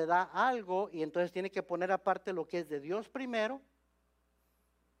 se le da algo y entonces tiene que poner aparte lo que es de Dios primero,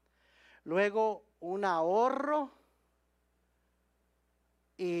 luego un ahorro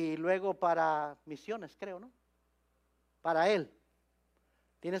y luego para misiones, creo, ¿no? Para él.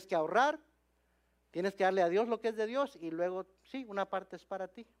 Tienes que ahorrar, tienes que darle a Dios lo que es de Dios y luego, sí, una parte es para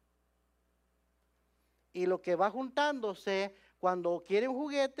ti. Y lo que va juntándose, cuando quiere un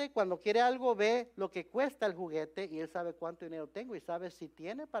juguete, cuando quiere algo, ve lo que cuesta el juguete y él sabe cuánto dinero tengo y sabe si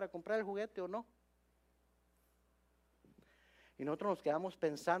tiene para comprar el juguete o no. Y nosotros nos quedamos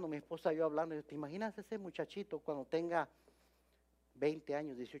pensando, mi esposa y yo hablando, ¿te imaginas ese muchachito cuando tenga 20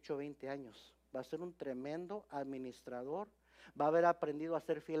 años, 18, 20 años? Va a ser un tremendo administrador. Va a haber aprendido a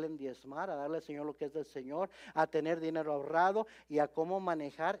ser fiel en diezmar, a darle al Señor lo que es del Señor, a tener dinero ahorrado y a cómo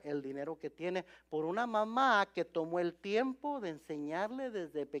manejar el dinero que tiene por una mamá que tomó el tiempo de enseñarle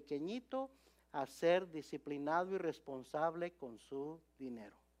desde pequeñito a ser disciplinado y responsable con su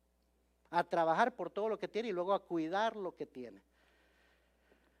dinero, a trabajar por todo lo que tiene y luego a cuidar lo que tiene.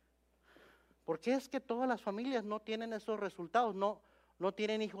 ¿Por qué es que todas las familias no tienen esos resultados, no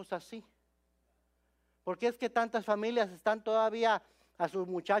tienen hijos así? ¿Por qué es que tantas familias están todavía a sus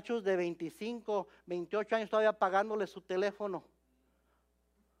muchachos de 25, 28 años todavía pagándoles su teléfono?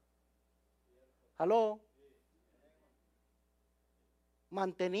 ¿Aló?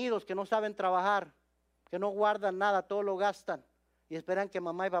 Mantenidos, que no saben trabajar, que no guardan nada, todo lo gastan y esperan que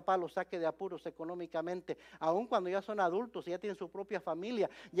mamá y papá los saque de apuros económicamente. Aun cuando ya son adultos y ya tienen su propia familia,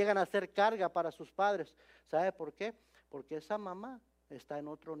 llegan a ser carga para sus padres. ¿Sabe por qué? Porque esa mamá está en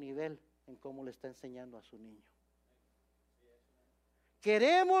otro nivel en cómo le está enseñando a su niño.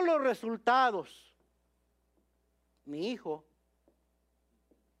 Queremos los resultados. Mi hijo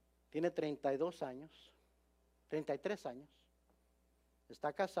tiene 32 años, 33 años.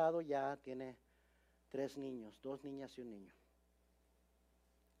 Está casado ya, tiene 3 niños, 2 niñas y un niño.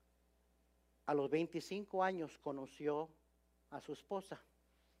 A los 25 años conoció a su esposa.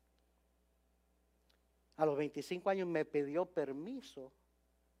 A los 25 años me pidió permiso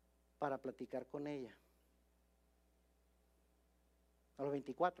para platicar con ella. A los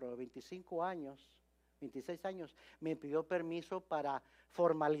 24, a los 25 años, 26 años, me pidió permiso para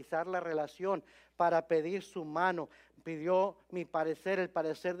formalizar la relación, para pedir su mano. Pidió mi parecer, el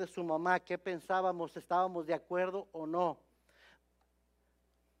parecer de su mamá, qué pensábamos, estábamos de acuerdo o no.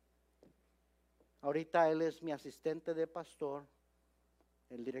 Ahorita él es mi asistente de pastor,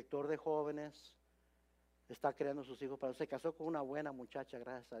 el director de jóvenes, está creando sus hijos, pero se casó con una buena muchacha,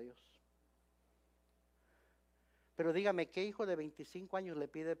 gracias a Dios. Pero dígame, ¿qué hijo de 25 años le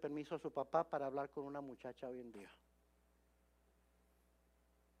pide permiso a su papá para hablar con una muchacha hoy en día?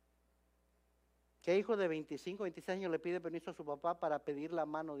 ¿Qué hijo de 25, 26 años le pide permiso a su papá para pedir la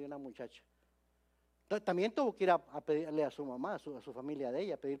mano de una muchacha? También tuvo que ir a pedirle a su mamá, a su familia de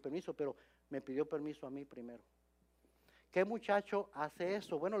ella, a pedir permiso, pero me pidió permiso a mí primero. ¿Qué muchacho hace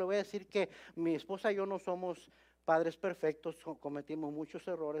eso? Bueno, le voy a decir que mi esposa y yo no somos padres perfectos, cometimos muchos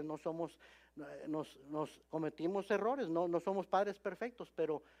errores, nos cometimos errores, no somos padres perfectos,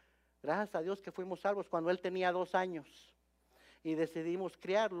 pero gracias a Dios que fuimos salvos cuando él tenía 2 años y decidimos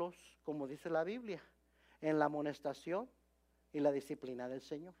criarlos, como dice la Biblia, en la amonestación y la disciplina del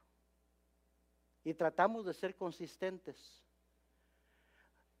Señor. Y tratamos de ser consistentes.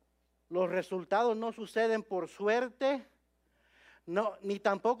 Los resultados no suceden por suerte, no, ni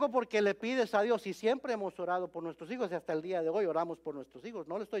tampoco porque le pides a Dios. Y siempre hemos orado por nuestros hijos y hasta el día de hoy oramos por nuestros hijos.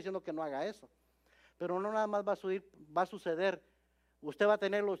 No le estoy diciendo que no haga eso, pero no nada más va a suceder. Usted va a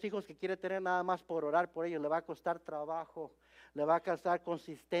tener los hijos que quiere tener nada más por orar por ellos. Le va a costar trabajo, le va a costar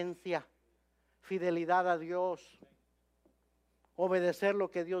consistencia, fidelidad a Dios, obedecer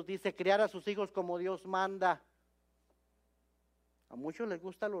lo que Dios dice, criar a sus hijos como Dios manda. A muchos les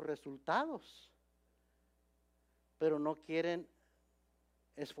gustan los resultados, pero no quieren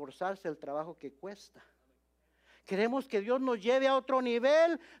esforzarse el trabajo que cuesta. Queremos que Dios nos lleve a otro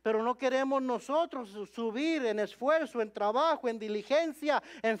nivel, pero no queremos nosotros subir en esfuerzo, en trabajo, en diligencia,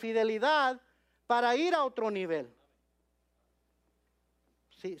 en fidelidad para ir a otro nivel.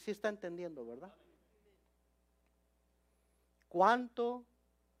 Sí está entendiendo, ¿verdad? ¿Cuánto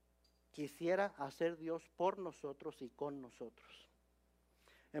quisiera hacer Dios por nosotros y con nosotros?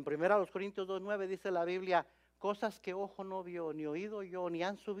 En 1 Corintios 2:9 dice la Biblia, cosas que ojo no vio, ni oído oyó, ni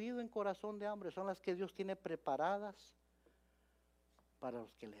han subido en corazón de hombre, son las que Dios tiene preparadas para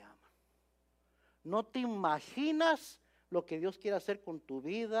los que le aman. No te imaginas lo que Dios quiere hacer con tu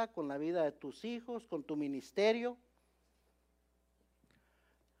vida, con la vida de tus hijos, con tu ministerio.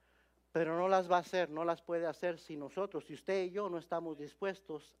 Pero no las va a hacer, no las puede hacer si nosotros, si usted y yo no estamos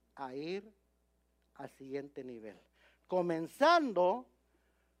dispuestos a ir al siguiente nivel. Comenzando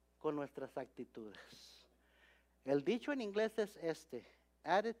con nuestras actitudes. El dicho en inglés es este: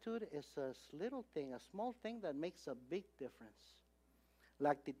 attitude is a little thing, a small thing that makes a big difference. La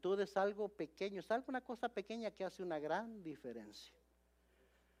actitud es algo pequeño, es una cosa pequeña que hace una gran diferencia.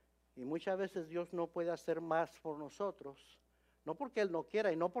 Y muchas veces Dios no puede hacer más por nosotros, no porque Él no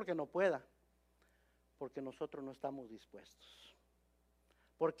quiera y no porque no pueda, porque nosotros no estamos dispuestos.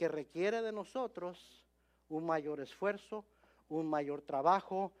 Porque requiere de nosotros un mayor esfuerzo, un mayor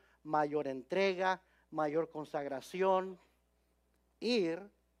trabajo, mayor entrega, mayor consagración, ir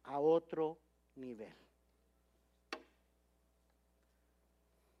a otro nivel.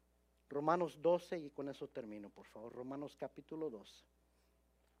 Romanos 12, y con eso termino, por favor. Romanos capítulo 12.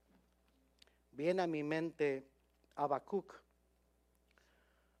 Viene a mi mente Habacuc,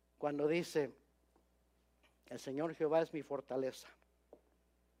 cuando dice, el Señor Jehová es mi fortaleza,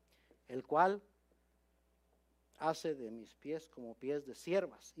 el cual hace de mis pies como pies de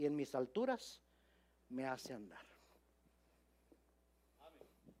ciervas, y en mis alturas me hace andar.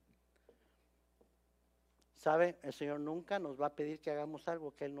 ¿Sabe? El Señor nunca nos va a pedir que hagamos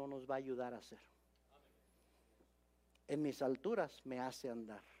algo que Él no nos va a ayudar a hacer. En mis alturas me hace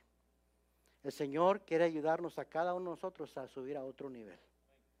andar. El Señor quiere ayudarnos a cada uno de nosotros a subir a otro nivel.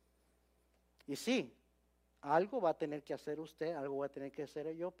 Y sí, algo va a tener que hacer usted, algo va a tener que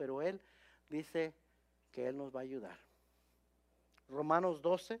hacer yo, pero Él dice que Él nos va a ayudar. Romanos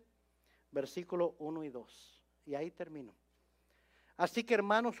 12, versículo 1 y 2. Y ahí termino. Así que,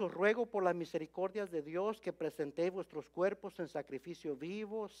 hermanos, os ruego por las misericordias de Dios que presentéis vuestros cuerpos en sacrificio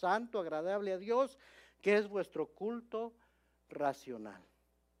vivo, santo, agradable a Dios, que es vuestro culto racional.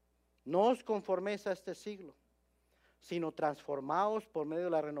 No os conforméis a este siglo, sino transformaos por medio de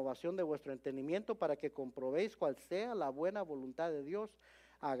la renovación de vuestro entendimiento para que comprobéis cuál sea la buena voluntad de Dios,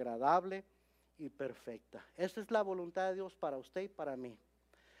 agradable y perfecta. Esa es la voluntad de Dios para usted y para mí.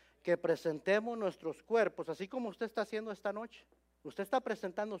 Que presentemos nuestros cuerpos, así como usted está haciendo esta noche. Usted está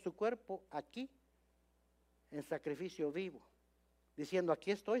presentando su cuerpo aquí, en sacrificio vivo, diciendo, aquí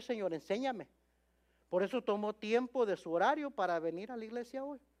estoy, Señor, enséñame. Por eso tomó tiempo de su horario para venir a la iglesia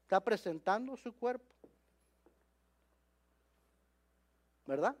hoy. Está presentando su cuerpo.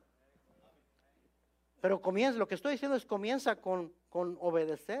 ¿Verdad? Pero comienza, lo que estoy diciendo es comienza con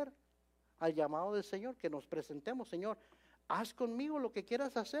obedecer al llamado del Señor, que nos presentemos. Señor, haz conmigo lo que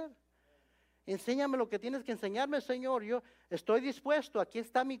quieras hacer. Enséñame lo que tienes que enseñarme, Señor. Yo estoy dispuesto, aquí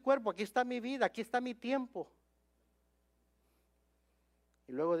está mi cuerpo, aquí está mi vida, aquí está mi tiempo.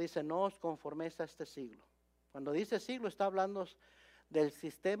 Y luego dice, no os conforméis a este siglo. Cuando dice siglo está hablando del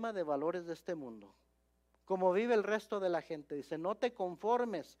sistema de valores de este mundo. como vive el resto de la gente. Dice, no te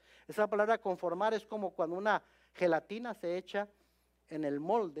conformes. Esa palabra conformar es como cuando una gelatina se echa en el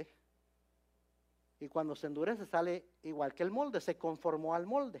molde y cuando se endurece sale igual que el molde, se conformó al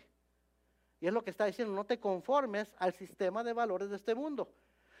molde. Y es lo que está diciendo, no te conformes al sistema de valores de este mundo,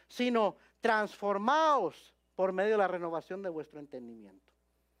 sino transformaos por medio de la renovación de vuestro entendimiento.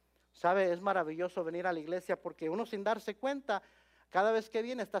 ¿Sabe? Es maravilloso venir a la iglesia porque uno sin darse cuenta, cada vez que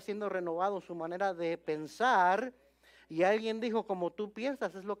viene está siendo renovado su manera de pensar y alguien dijo, como tú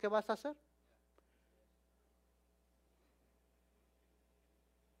piensas es lo que vas a hacer.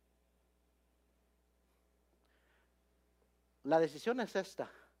 La decisión es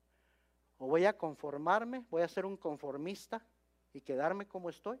esta, o voy a conformarme, voy a ser un conformista y quedarme como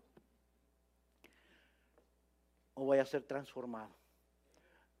estoy, o voy a ser transformado.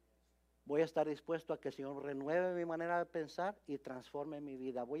 Voy a estar dispuesto a que el Señor renueve mi manera de pensar y transforme mi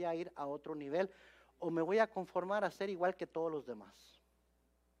vida. Voy a ir a otro nivel o me voy a conformar a ser igual que todos los demás.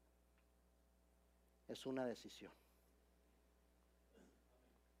 Es una decisión.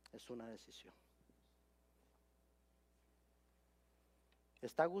 Es una decisión.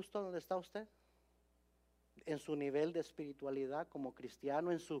 ¿Está a gusto donde está usted? En su nivel de espiritualidad como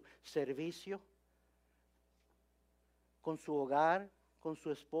cristiano, en su servicio, con su hogar, con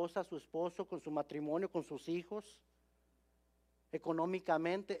su esposa, su esposo, con su matrimonio, con sus hijos,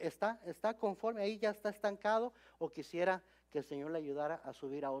 económicamente, está conforme, ahí ya está estancado, o quisiera que el Señor le ayudara a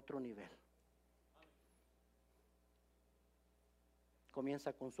subir a otro nivel.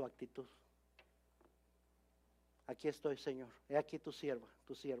 Comienza con su actitud. Aquí estoy, Señor, he aquí tu sierva,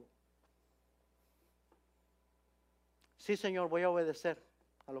 tu siervo. Sí, Señor, voy a obedecer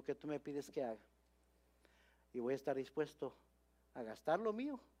a lo que tú me pides que haga. Y voy a estar dispuesto a gastar lo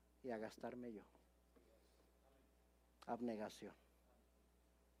mío y a gastarme yo. Abnegación.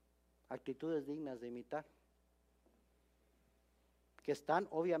 Actitudes dignas de imitar. Que están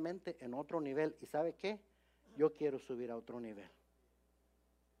obviamente en otro nivel. ¿Y sabe qué? Yo quiero subir a otro nivel.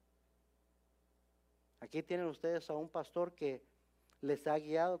 Aquí tienen ustedes a un pastor que les ha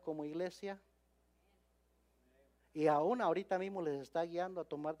guiado como iglesia. Y aún ahorita mismo les está guiando a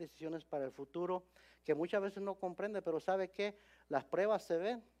tomar decisiones para el futuro que muchas veces no comprende, pero ¿sabe qué? Las pruebas se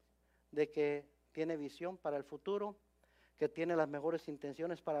ven de que tiene visión para el futuro, que tiene las mejores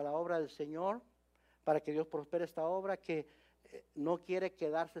intenciones para la obra del Señor, para que Dios prospere esta obra, que no quiere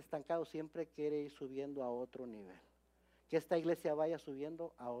quedarse estancado, siempre quiere ir subiendo a otro nivel. Que esta iglesia vaya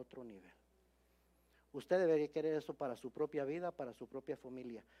subiendo a otro nivel. Usted debería querer eso para su propia vida, para su propia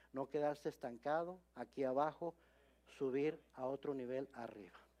familia. No quedarse estancado aquí abajo, subir a otro nivel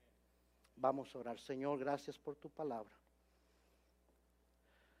arriba. Vamos a orar. Señor, gracias por tu palabra.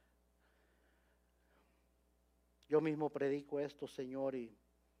 Yo mismo predico esto, Señor, y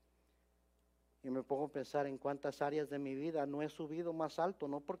me pongo a pensar en cuántas áreas de mi vida no he subido más alto,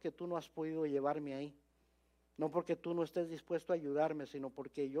 no porque tú no has podido llevarme ahí, no porque tú no estés dispuesto a ayudarme, sino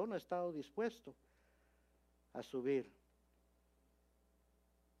porque yo no he estado dispuesto a subir,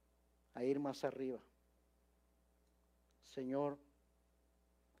 a ir más arriba. Señor,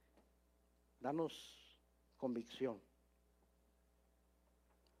 danos convicción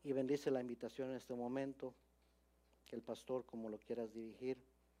y bendice la invitación en este momento, que el pastor como lo quieras dirigir.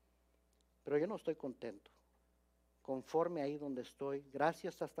 Pero yo no estoy contento, conforme ahí donde estoy,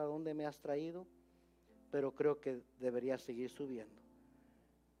 gracias hasta donde me has traído, pero creo que debería seguir subiendo,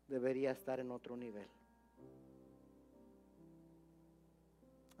 debería estar en otro nivel.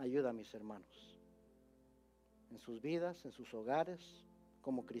 Ayuda a mis hermanos, en sus vidas, en sus hogares,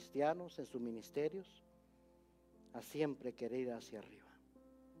 como cristianos, en sus ministerios, a siempre querer ir hacia arriba.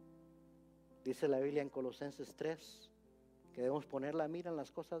 Dice la Biblia en Colosenses 3, que debemos poner la mira en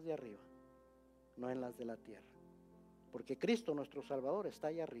las cosas de arriba, no en las de la tierra. Porque Cristo, nuestro Salvador, está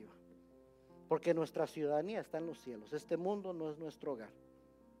allá arriba. Porque nuestra ciudadanía está en los cielos. Este mundo no es nuestro hogar.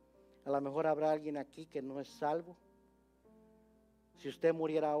 A lo mejor habrá alguien aquí que no es salvo. Si usted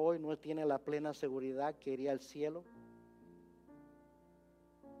muriera hoy, no tiene la plena seguridad que iría al cielo.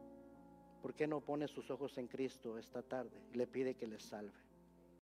 ¿Por qué no pone sus ojos en Cristo esta tarde y le pide que le salve?